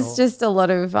addition? That was just a lot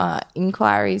of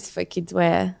inquiries for kids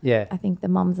wear. Yeah. I think the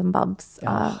mums and bubs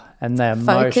are and they're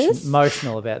focused.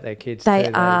 emotional about their kids They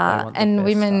too. are. want the And best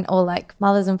women stuff. or like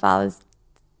mothers and fathers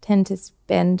tend to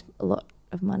spend a lot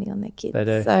of money on their kids. They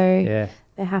do. So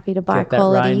they're happy to buy Get that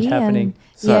quality. range happening.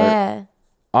 So-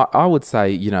 I would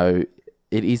say, it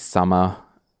is summer.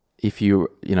 If you're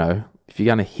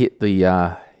going to hit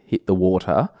the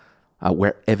water,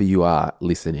 wherever you are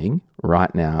listening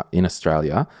right now in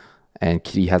Australia, and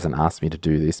Kitty hasn't asked me to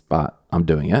do this, but I'm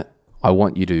doing it. I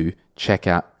want you to check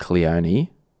out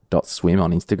Cleonie.swim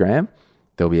on Instagram.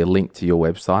 There'll be a link to your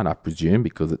website, I presume,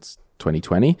 because it's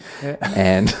 2020. Yeah.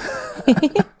 And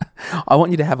I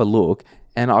want you to have a look,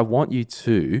 and I want you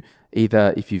to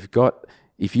either, if you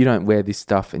don't wear this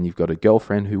stuff and you've got a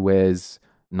girlfriend who wears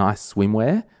nice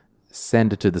swimwear,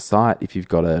 send it to the site. If you've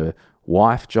got a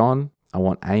wife, John, I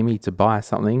want Amy to buy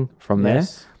something from there.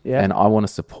 Yeah. And I want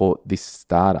to support this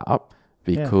startup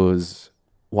because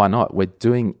why not? We're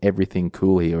doing everything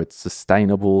cool here. It's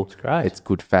sustainable. It's great. It's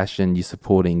good fashion. You're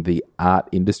supporting the art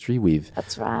industry with,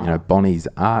 That's right. Bonnie's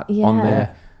art on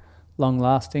there. Long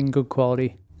lasting, good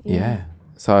quality. Yeah.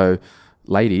 So,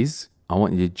 ladies, I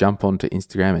want you to jump onto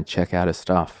Instagram and check out her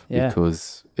stuff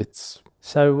because it's...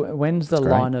 So when's the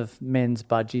great. line of men's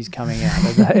budgies coming out?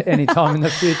 Is that any time in the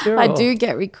future? I or- do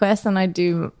get requests and I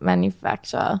do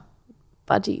manufacture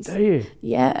budgies. Do you?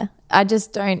 Yeah. I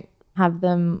just don't have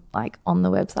them like on the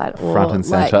website or Front and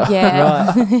centre. Yeah.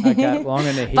 Right. Okay. Well, I'm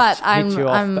going to hit you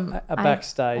off a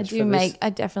backstage. I do I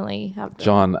definitely have them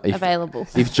John, available.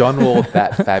 If John wore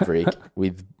that fabric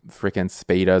with freaking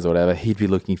Speedos or whatever, he'd be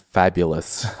looking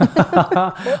fabulous.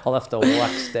 I'll have to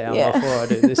wax down before I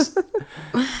do this.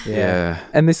 Yeah.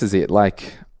 And this is it.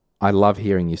 Like, I love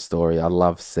hearing your story. I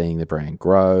love seeing the brand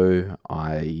grow.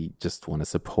 I just want to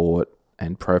support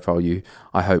and profile you.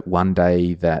 I hope one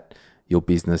day that your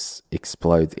business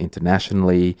explodes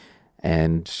internationally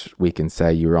and we can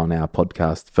say you're on our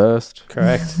podcast first.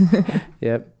 Correct.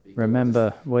 Yep.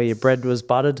 Remember where your bread was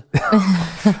buttered.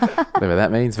 Whatever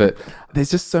that means. But there's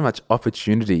just so much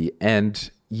opportunity, and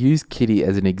use Kitty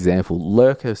as an example.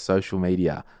 Lurk her social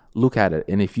media. Look at it.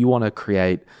 And if you want to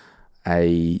create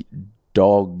a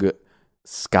dog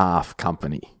scarf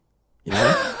company,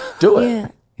 do it. Yeah.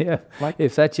 Yeah.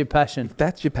 If that's your passion. If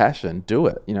that's your passion, do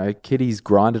it. Kitty's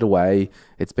grinded away.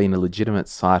 It's been a legitimate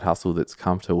side hustle that's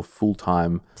come to a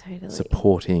full-time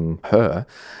supporting her.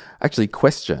 Actually,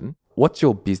 question, what's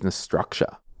your business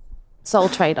structure? Sole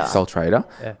trader. Sole trader.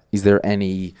 Yeah. Is there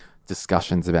any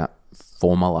discussions about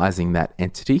formalizing that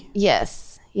entity?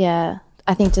 Yes. Yeah.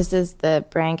 I think just as the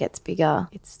brand gets bigger,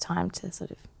 it's time to sort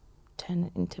of turn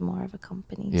it into more of a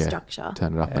company Yeah. structure.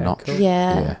 Turn it up a notch. cool.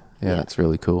 Yeah. Yeah, that's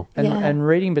really cool. And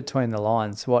reading between the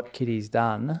lines, what Kitty's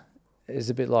done is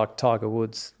a bit like Tiger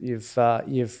Woods. You've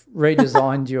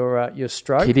redesigned your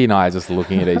stroke. Kitty and I are just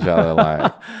looking at each other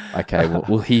like, okay,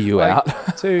 we'll hear you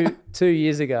out. Two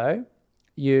years ago,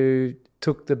 you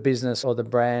took the business or the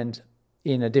brand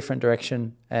in a different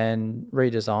direction and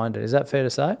redesigned it. Is that fair to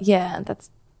say? Yeah,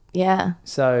 yeah.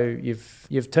 So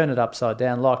you've turned it upside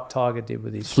down like Tiger did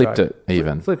with his Flipped stroke. it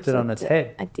even. Flipped it on its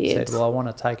head. I did. Said, well, I want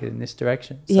to take it in this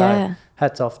direction. So Yeah.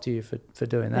 hats off to you for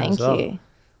doing that Thank as well. you.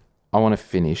 I want to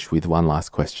finish with one last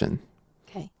question.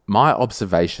 Okay. My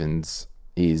observations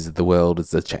is the world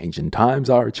is a changing, times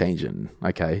are a changing.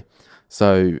 Okay.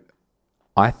 So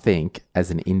I think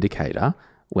as an indicator,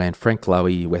 when Frank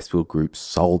Lowy Westfield Group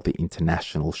sold the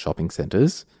international shopping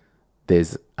centres,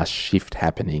 there's a shift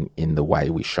happening in the way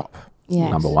we shop. Yes.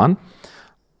 Number one,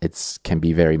 it can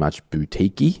be very much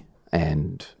boutique-y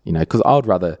and, you know, because I would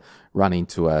rather run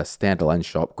into a standalone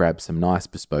shop, grab some nice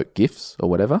bespoke gifts or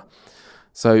whatever.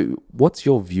 So what's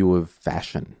your view of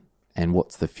fashion and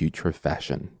what's the future of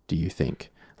fashion, do you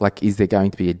think? Like, is there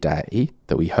going to be a day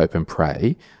that we hope and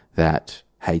pray that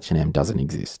H&M doesn't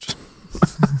exist?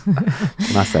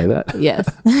 Can I say that? Yes.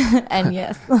 And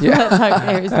yes. Let's hope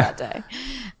there is that day.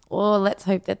 Or let's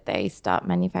hope that they start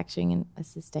manufacturing in a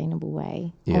sustainable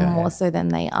way, or more so than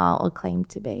they are or claim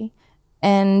to be.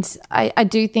 And I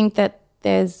do think that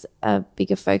there's a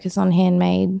bigger focus on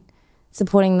handmade,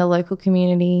 supporting the local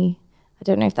community. I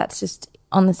don't know if that's just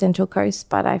on the Central Coast,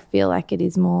 but I feel like it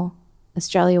is more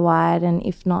Australia-wide, and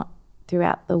if not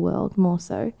throughout the world more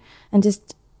so. And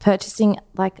just purchasing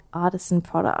like artisan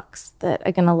products that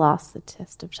are going to last the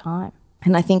test of time.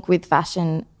 And I think with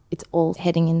fashion, it's all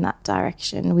heading in that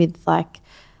direction, with like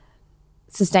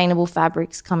sustainable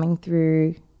fabrics coming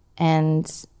through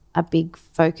and a big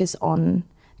focus on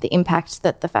the impact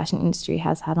that the fashion industry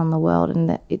has had on the world, and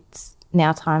that it's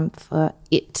now time for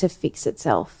it to fix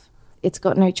itself. It's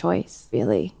got no choice,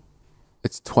 really.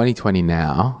 It's 2020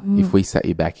 now. If we set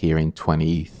you back here in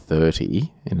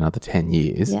 2030, in another 10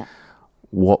 years,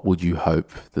 what would you hope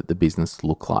that the business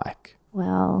look like?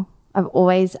 Well, I've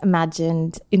always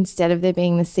imagined instead of there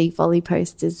being the Sea Folly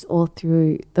posters all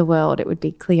through the world, it would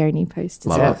be Cleonie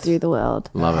posters all through the world.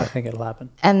 Love I it. think it'll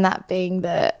happen. And that being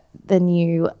the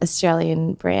new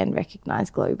Australian brand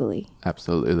recognised globally.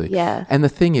 Absolutely. Yeah. And the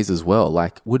thing is as well,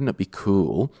 like, wouldn't it be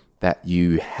cool that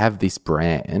you have this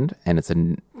brand and it's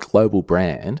a global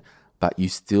brand, but you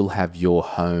still have your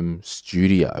home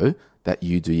studio that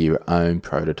you do your own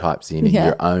prototypes in and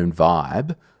your own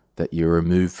vibe, that you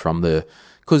remove from the...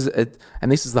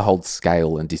 And this is the whole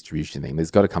scale and distribution thing.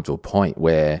 There's got to come to a point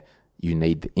where you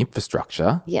need the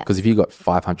infrastructure. Yeah. Because if you've got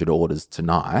 500 orders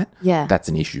tonight, that's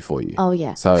an issue for you. Oh,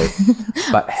 yeah. So,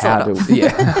 but how do...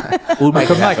 Yeah. We'll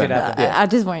make it happen. I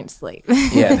just won't sleep.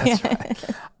 Yeah, that's right.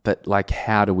 But like,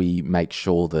 how do we make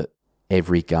sure that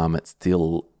every garment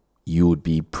still, you would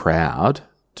be proud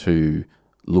to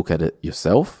look at it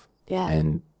yourself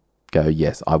and go,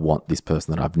 yes, I want this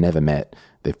person that I've never met.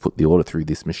 They've put the order through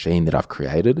this machine that I've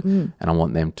created, and I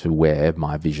want them to wear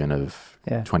my vision of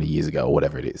 20 years ago or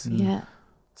whatever it is. Yeah.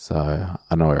 So I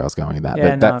don't know where I was going with that,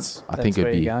 Yeah, but I think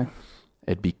where you're going.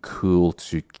 it'd be cool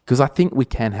to, because I think we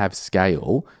can have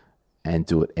scale and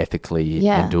do it ethically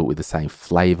and do it with the same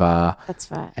flavour. That's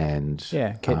right. And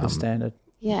keep the standard.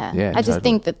 Yeah. Yeah, I just totally.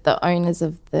 think that the owners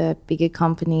of the bigger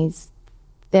companies,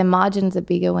 their margins are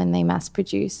bigger when they mass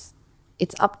produce.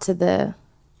 It's up to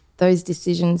those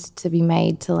decisions to be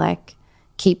made to like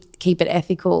keep it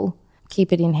ethical,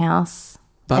 keep it in-house.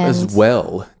 But as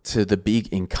well, to the big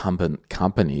incumbent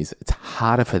companies, it's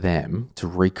harder for them to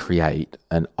recreate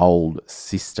an old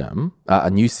system, a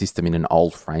new system in an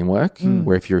old framework,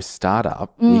 where if you're a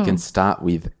startup, we can start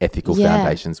with ethical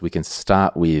foundations. We can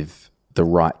start with the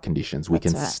right conditions. We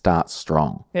can start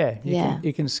strong. Yeah,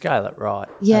 you can scale it right.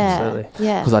 Yeah. Absolutely.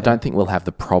 Yeah. Because I don't think we'll have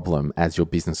the problem as your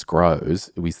business grows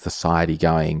with society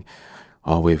going,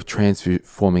 oh, we're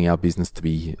transforming our business to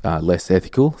be less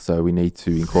ethical, so we need to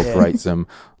incorporate some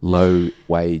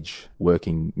low-wage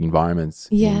working environments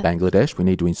in Bangladesh. We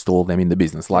need to install them in the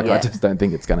business. Like, I just don't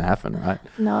think it's going to happen, right?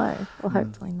 No, well,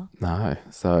 hopefully not. No.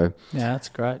 So, Yeah, that's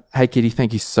great. hey, Kitty,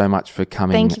 thank you so much for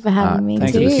coming. Thank you for having me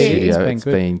into too. the studio. It's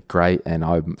been good. great, and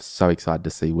I'm so excited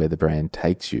to see where the brand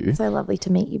takes you. So lovely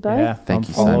to meet you both. Yeah, Thank I'm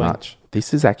you so following. much.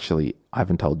 This is actually, I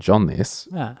haven't told John this.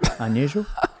 Unusual.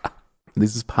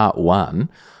 This is part 1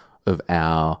 of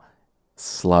our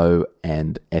slow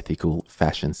and ethical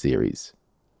fashion series.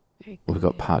 We've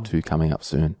got part 2 coming up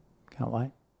soon. Can't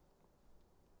wait.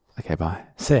 Okay, bye.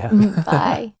 See ya.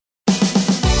 Bye.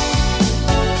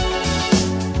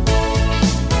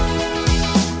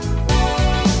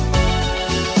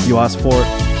 You asked for it.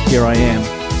 Here I am.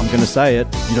 I'm going to say it.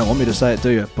 You don't want me to say it, do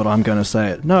you? But I'm going to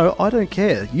say it. No, I don't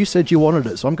care. You said you wanted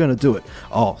it, so I'm going to do it.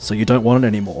 Oh, so you don't want it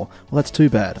anymore. Well, that's too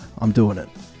bad. I'm doing it.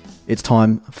 It's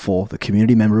time for the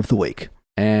Community Member of the Week.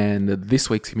 And this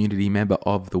week's Community Member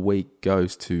of the Week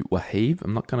goes to Wahib.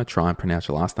 I'm not going to try and pronounce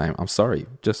your last name. I'm sorry,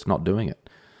 just not doing it.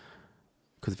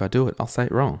 Because if I do it, I'll say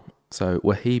it wrong. So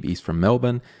Wahib is from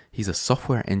Melbourne. He's a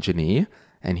software engineer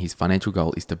and his financial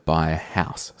goal is to buy a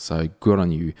house. So good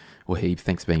on you, Wahib.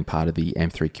 Thanks for being part of the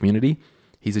M3 community.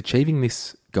 He's achieving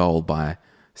this goal by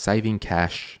saving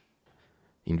cash,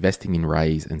 investing in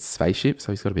Raise and Spaceship.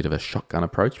 So he's got a bit of a shotgun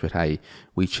approach, but hey,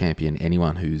 we champion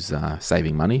anyone who's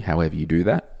saving money, however you do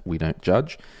that. We don't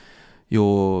judge. It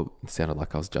sounded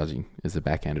like I was judging as a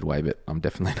backhanded way, but I'm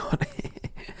definitely not.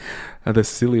 The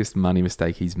silliest money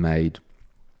mistake he's made,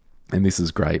 and this is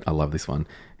great, I love this one.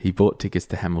 He bought tickets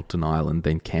to Hamilton Island,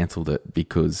 then cancelled it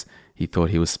because he thought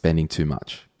he was spending too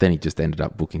much. Then he just ended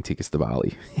up booking tickets to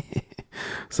Bali.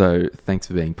 So thanks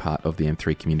for being part of the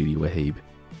M3 community, Wahib.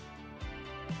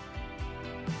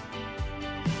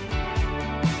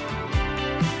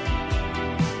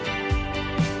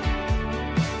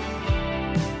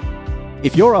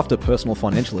 If you're after personal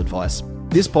financial advice,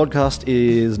 this podcast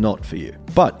is not for you.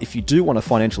 But if you do want a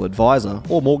financial advisor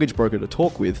or mortgage broker to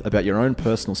talk with about your own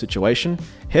personal situation,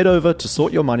 head over to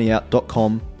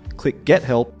sortyourmoneyout.com, click Get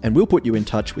Help, and we'll put you in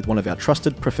touch with one of our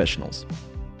trusted professionals.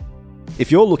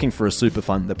 If you're looking for a super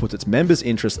fund that puts its members'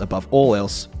 interests above all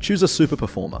else, choose a super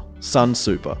performer, Sun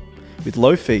Super. With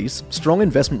low fees, strong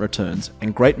investment returns,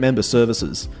 and great member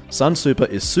services, Sun Super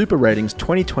is Super Ratings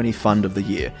 2020 Fund of the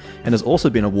Year and has also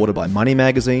been awarded by Money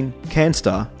Magazine,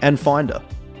 CanStar, and Finder.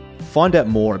 Find out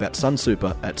more about Sun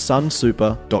Super at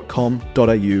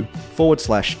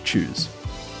sunsuper.com.au/choose.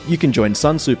 You can join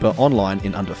Sun Super online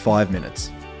in under 5 minutes.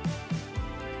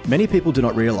 Many people do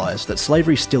not realise that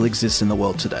slavery still exists in the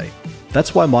world today.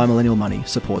 That's why My Millennial Money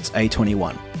supports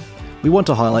A21. We want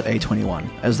to highlight A21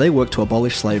 as they work to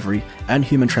abolish slavery and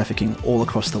human trafficking all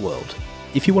across the world.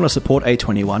 If you want to support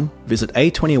A21, visit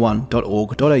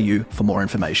a21.org.au for more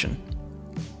information.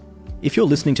 If you're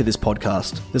listening to this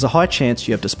podcast, there's a high chance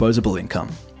you have disposable income.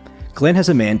 Glenn has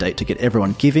a mandate to get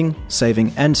everyone giving,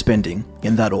 saving, and spending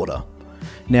in that order.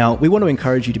 Now, we want to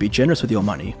encourage you to be generous with your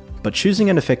money, but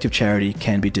choosing an effective charity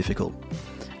can be difficult.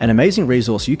 An amazing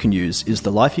resource you can use is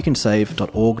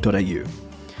thelifeyoucansave.org.au.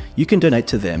 You can donate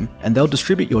to them and they'll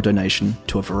distribute your donation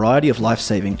to a variety of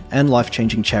life-saving and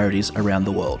life-changing charities around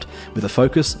the world with a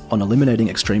focus on eliminating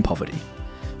extreme poverty.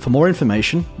 For more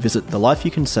information, visit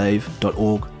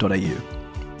thelifeyoucansave.org.au.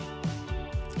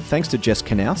 Thanks to Jess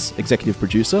Knaus, executive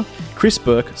producer, Chris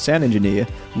Burke, sound engineer,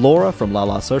 Laura from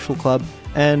Lala Social Club,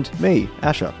 and me,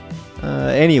 Asher.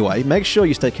 Anyway, make sure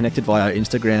you stay connected via our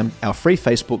Instagram, our free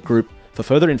Facebook group. For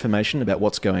further information about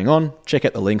what's going on, check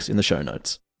out the links in the show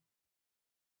notes.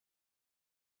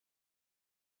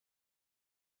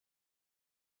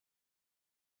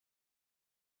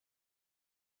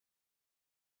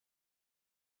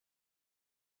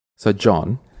 So,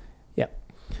 John, Yeah.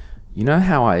 you know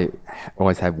how I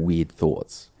always have weird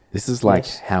thoughts? This is like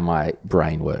Yes. how my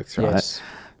brain works, right? Yes.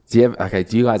 Do you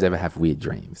guys ever have weird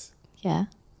dreams? Yeah.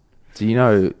 Do you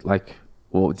know, like,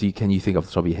 or can you think off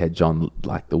the top of your head, John,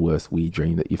 like the worst weird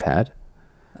dream that you've had?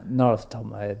 Not off the top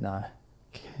of my head, no.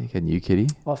 Can you, Kitty?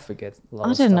 I forget a lot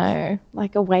I of don't stuff. know,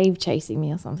 like a wave chasing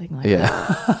me or something like Yeah.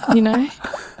 that. You know?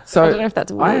 So I don't know if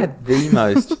that's I weird. had the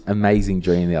most amazing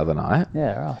dream the other night.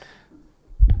 Yeah, right.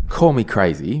 Call me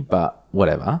crazy, but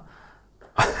whatever.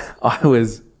 I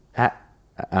was at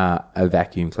a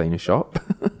vacuum cleaner shop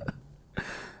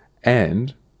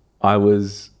and I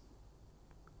was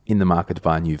in the market to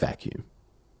buy a new vacuum.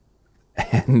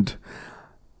 And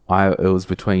it was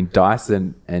between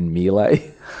Dyson and Miele.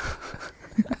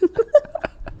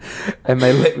 And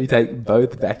they let me take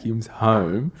both vacuums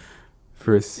home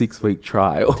for a 6-week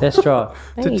trial. Test drive.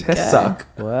 There to you test go. suck.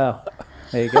 Wow.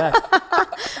 There you go.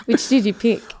 Which did you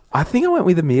pick? I think I went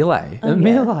with a Miele. A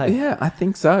Miele. Yeah, I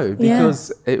think so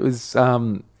because it was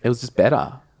just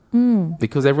better.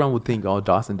 Because everyone would think, oh,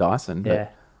 Dyson. But Yeah.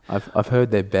 I've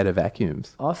heard they're better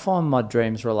vacuums. I find my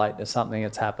dreams relate to something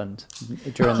that's happened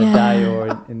during the day or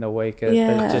in the week. But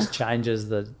Yeah. it just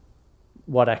changes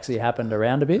what actually happened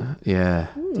around a bit. Yeah,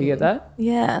 Do you get that?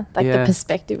 Yeah. Like Yeah. the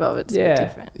perspective of it's a Yeah. bit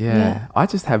different. yeah. I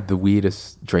just have the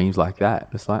weirdest dreams like that.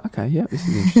 It's like, okay, yeah, this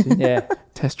is interesting. Yeah.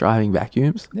 Test driving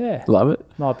vacuums. Yeah. Love it.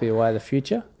 Might be a way of the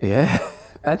future. Yeah,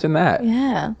 imagine that.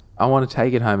 Yeah. I want to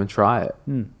take it home and try it.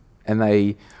 And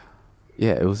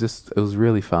it was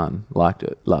really fun. Liked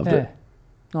it. Loved Yeah. it.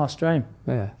 Nice dream.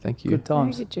 Yeah, thank you. Good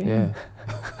times. Very good dream. Yeah.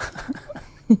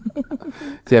 Do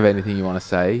you have anything you want to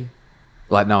say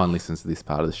Like no one listens to this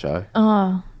part of the show.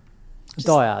 Oh,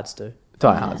 Diehards do.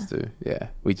 Diehards do. Yeah,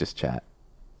 we just chat.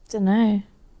 don't know.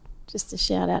 Just a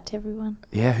shout out to everyone.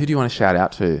 Yeah, who do you want to shout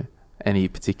out to? Any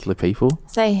particular people?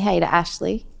 Say hey to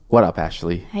Ashley. What up,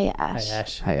 Ashley? Hey, Ash. Hey,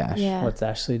 Ash. Hey, Ash. Yeah. What's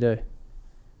Ashley do?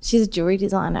 She's a jewelry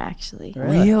designer, actually.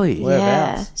 Really? Yeah.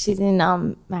 Whereabouts? She's in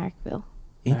Marrickville.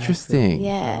 Interesting.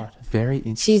 Yeah. Very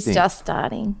interesting. She's just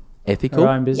starting. ethical. Her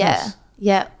own business.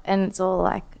 Yeah. Yeah. And it's all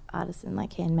like artisan,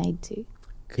 like handmade too.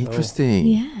 Interesting.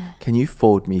 Yeah. Can you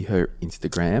forward me her I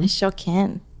Instagram? sure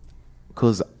can.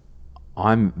 Because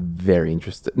I'm very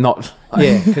interested. Not.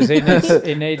 Yeah, because it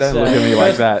needs. Don't look at me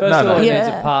like that. First No, of all, no. it Yeah.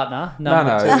 needs a partner. No,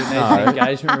 Number two, it needs no. an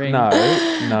engagement ring.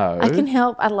 No. I can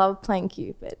help. I love playing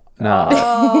Cupid. No.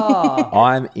 Oh,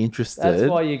 I'm interested. that's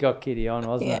why you got Kitty on,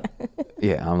 wasn't it?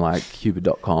 Yeah, I'm like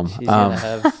Cupid.com. She's gonna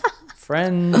have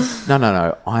friends.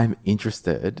 No. I'm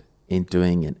interested in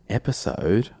doing an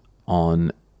episode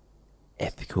on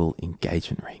ethical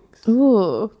engagement rings.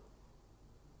 Ooh.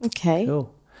 Okay.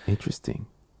 Cool. Interesting.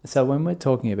 So when we're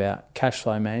talking about cash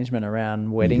flow management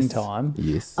around wedding Yes. time,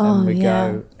 Yes. Oh, we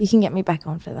yeah. go- You can get me back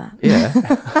on for that. Yeah.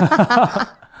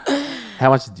 How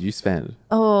much did you spend?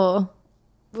 Oh,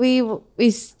 we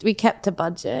kept a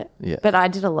budget, Yeah. but I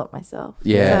did a lot myself.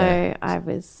 Yeah. So I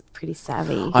was pretty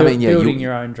savvy. I mean, yeah, building you-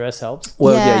 your own dress helps.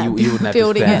 Well, Yeah, yeah, you wouldn't have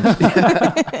building to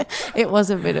spend. it. It was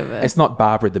a bit of a... It's not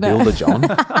Barbara the Builder, John.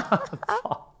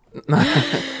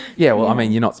 Yeah, well, I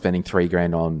mean, you're not spending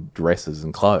 $3,000 on dresses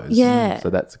and clothes. Yeah. So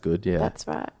that's good, yeah. That's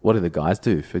right. What do the guys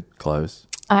do for clothes?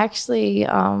 I actually,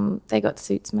 they got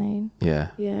suits made. Yeah.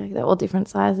 Yeah, they're all different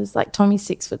sizes. Like Tommy's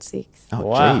 6'6". Oh,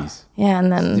 Wow. jeez. Yeah, and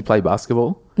Does he then... play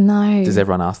basketball? No. Does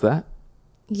everyone ask that?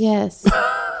 Yes.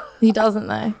 He doesn't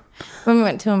know. When we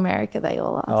went to America, they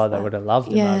all asked Oh, they that. would have loved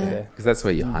him Yeah. over there. Because that's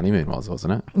where your honeymoon was,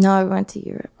 wasn't it? No, we went to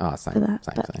Europe Oh, for same that.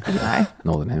 but, thing. you know,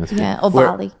 Northern Hemisphere. yeah, or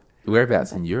Bali.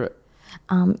 Whereabouts in Europe?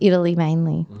 Italy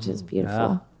mainly, which is beautiful.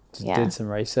 Ah, just Yeah. did some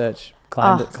research.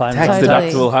 Claimed Oh, it. Claimed Tax it.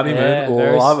 Totally. deductible honeymoon. Yeah,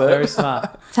 very, Love it. very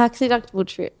smart. Tax deductible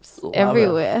trips it.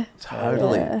 everywhere.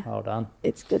 Totally. Yeah. Well done.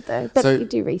 It's good though. But So- you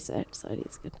do research, so it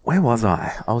is good. Where was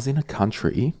I? I was in a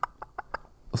country.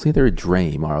 It was either a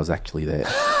dream or I was actually there.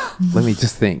 Let me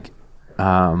just think.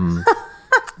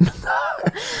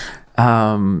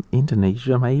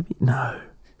 Indonesia, maybe? No.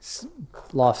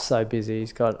 Life's so busy.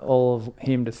 He's got all of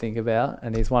him to think about,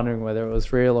 and he's wondering whether it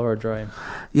was real or a dream.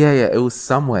 Yeah. It was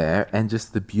somewhere, and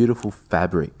just the beautiful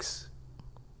fabrics.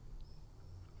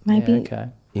 Maybe. Yeah, okay.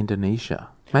 Indonesia.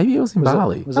 Maybe it was in Was it-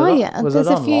 Bali. was it Oh on- yeah, was there's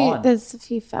it a few. online? There's a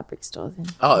few fabric stores in.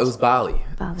 Oh, it was Bali.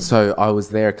 Bali. So I was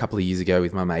there a couple of years ago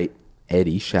with my mate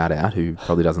Eddie, shout out, who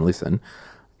probably doesn't listen.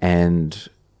 And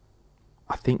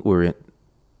I think we're in.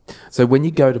 So when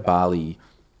you go to Bali,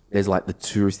 there's like the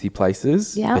touristy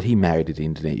places, Yeah. but he married an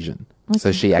Indonesian. So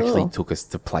Okay, she actually cool. took us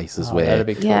to places Oh, where that'd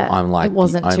be cool. Yeah. I'm like It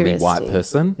wasn't the only touristy. white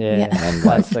person. Yeah, Yeah. And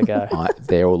like, that's the go.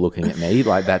 they're all looking at me.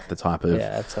 Like that's the type of. Yeah,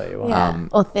 that's what you want. Yeah,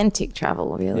 authentic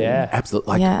travel, really. Yeah. Absolutely.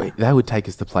 Like Yeah. they would take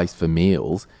us to place for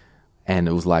meals, and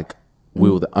it was like we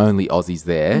were the only Aussies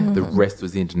there. The rest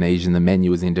was Indonesian. The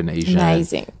menu was Indonesian.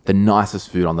 Amazing. The nicest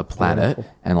food on the planet,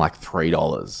 and like $3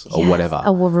 or Yes, whatever.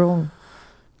 A warung.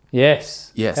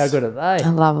 Yes. Yes. How good are they? I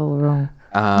love a warung.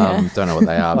 Don't know what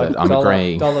they are, but I'm dollar,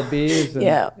 agreeing. dollar beers. And,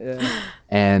 Yeah.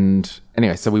 And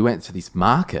anyway, so we went to this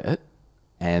market,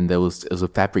 and it was a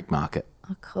fabric market,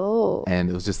 Oh, cool. and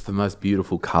it was just the most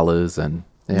beautiful colours, and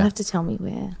You'll yeah, have to tell me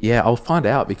where. yeah, I'll find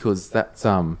out because that's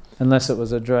Unless it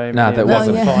was a dream. No, you that never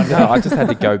wasn't. yeah. find No, out. I just had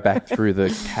to go back through the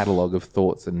catalogue of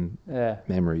thoughts and Yeah.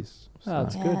 memories. Oh,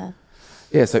 that's good. Yeah.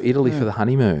 Yeah, so Italy for the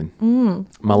honeymoon.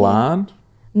 Milan,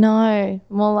 No,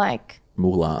 more like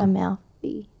Mulan.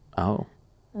 Amalfi Oh,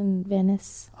 and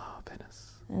Venice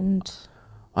Venice. and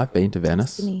I've been to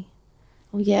Venice. Sydney.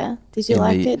 Oh yeah, did you In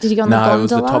like the- it? Did you go on no, the gondola? it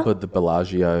was the top of the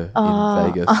Bellagio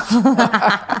in Vegas.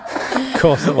 Of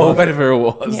course it Or was. whatever it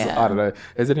was. Yeah. I don't know.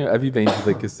 Have you been to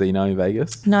the casino in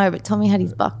Vegas? No, but Tommy had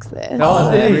his bucks there.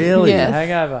 Oh, did he? really? Yes.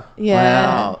 Hangover.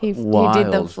 Yeah, Wow. he did the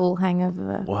Wild. full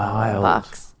hangover. Wild.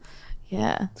 Bucks.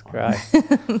 Yeah. Great.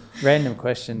 Random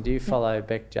question. Do you follow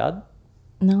Beck Judd?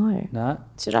 No. No.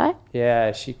 Should I?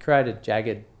 Yeah, she created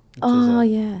Jagged, which Oh is a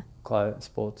yeah.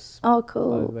 sports Oh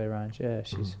cool. clothing range. Yeah,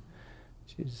 she's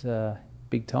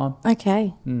big time.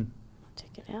 Okay. Mm.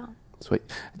 Check it out. Sweet.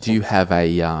 Do you have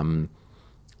a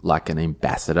like an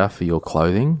ambassador for your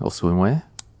clothing or swimwear?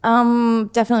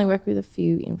 Definitely work with a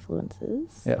few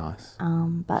influencers. Yeah. Nice.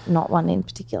 But not one in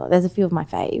particular. There's a few of my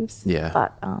faves. Yeah.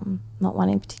 But not one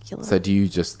in particular. So do you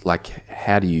just like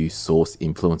how do you source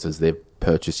influencers? They've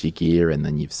purchase your gear and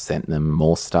then you've sent them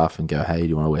more stuff and go, hey, do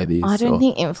you want to wear this? I don't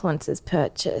think influencers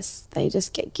purchase. They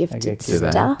just get gifted get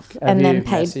gifted. stuff Have and you then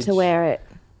paid messaged- to wear it.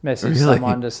 Message Really?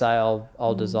 someone to say,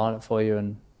 I'll design it for you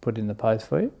and put it in the post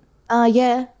for you.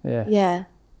 Yeah. Yeah. Yeah.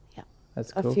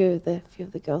 That's A cool. few of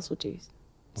the girls will do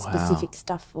specific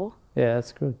stuff for. Yeah,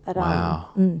 that's good. But, Wow.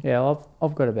 Yeah,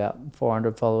 I've got about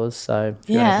 400 followers, so if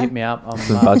you want Yeah. to hit me up, I'm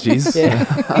Some budgies.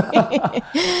 yeah.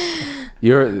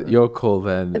 You're called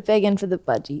then begging for the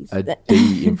budgies. a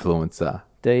D-influencer.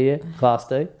 D, yeah, class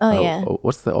D, yeah.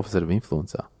 What's the opposite of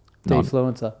influencer?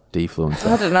 D-fluencer. Defluencer.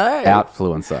 I don't know.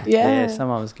 Outfluencer. Yeah,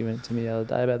 someone was giving it to me the other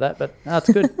day about that, but no,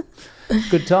 it's good.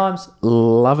 Good times.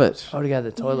 Love it. I want to go to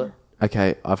the toilet.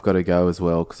 Okay, I've got to go as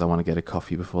well because I want to get a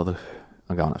coffee before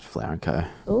I'm going up to Flower & Co.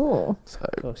 Ooh. So,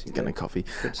 course you getting do. a coffee.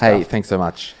 Good Hey, stuff. thanks so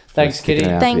much. Thanks, sticking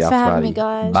Kitty. around Thanks the for having after me,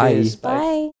 party. guys. Bye. Cheers.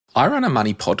 Bye. I run a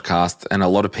money podcast and a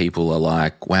lot of people are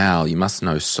like, wow, you must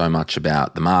know so much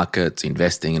about the markets,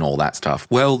 investing and all that stuff.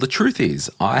 Well, the truth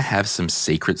is I have some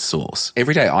secret sauce.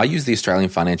 Every day I use the Australian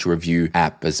Financial Review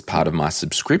app as part of my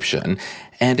subscription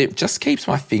and it just keeps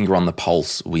my finger on the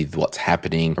pulse with what's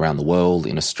happening around the world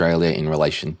in Australia in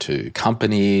relation to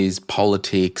companies,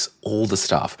 politics, all the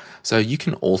stuff. So you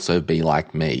can also be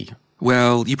like me.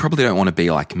 Well, you probably don't want to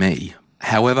be like me.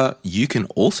 However, you can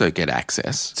also get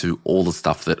access to all the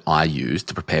stuff that I use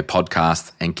to prepare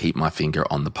podcasts and keep my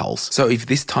finger on the pulse. So if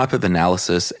this type of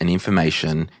analysis and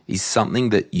information is something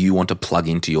that you want to plug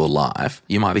into your life,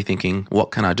 you might be thinking,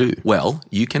 what can I do? Well,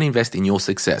 you can invest in your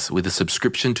success with a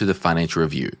subscription to the Financial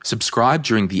Review. Subscribe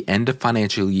during the end of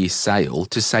financial year sale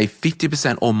to save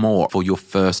 50% or more for your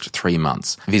first 3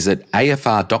 months. Visit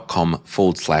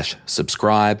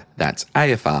afr.com/subscribe. That's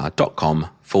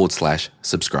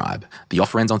afr.com/subscribe. The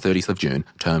offer ends on 30th of June.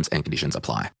 Terms and conditions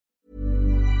apply.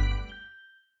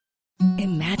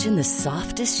 Imagine the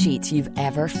softest sheets you've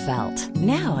ever felt.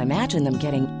 Now imagine them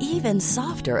getting even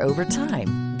softer over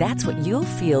time. That's what you'll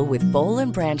feel with Boll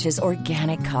 & Branch's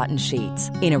organic cotton sheets.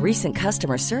 In a recent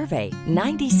customer survey,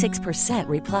 96%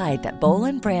 replied that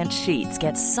Boll & Branch sheets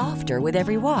get softer with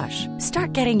every wash.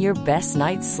 Start getting your best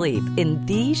night's sleep in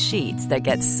these sheets that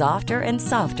get softer and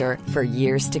softer for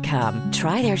years to come.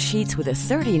 Try their sheets with a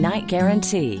 30-night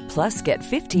guarantee. Plus, get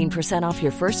 15% off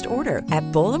your first order at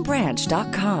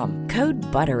bollandbranch.com. Code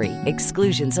BUTTERY.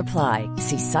 Exclusions apply.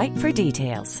 See site for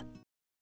details.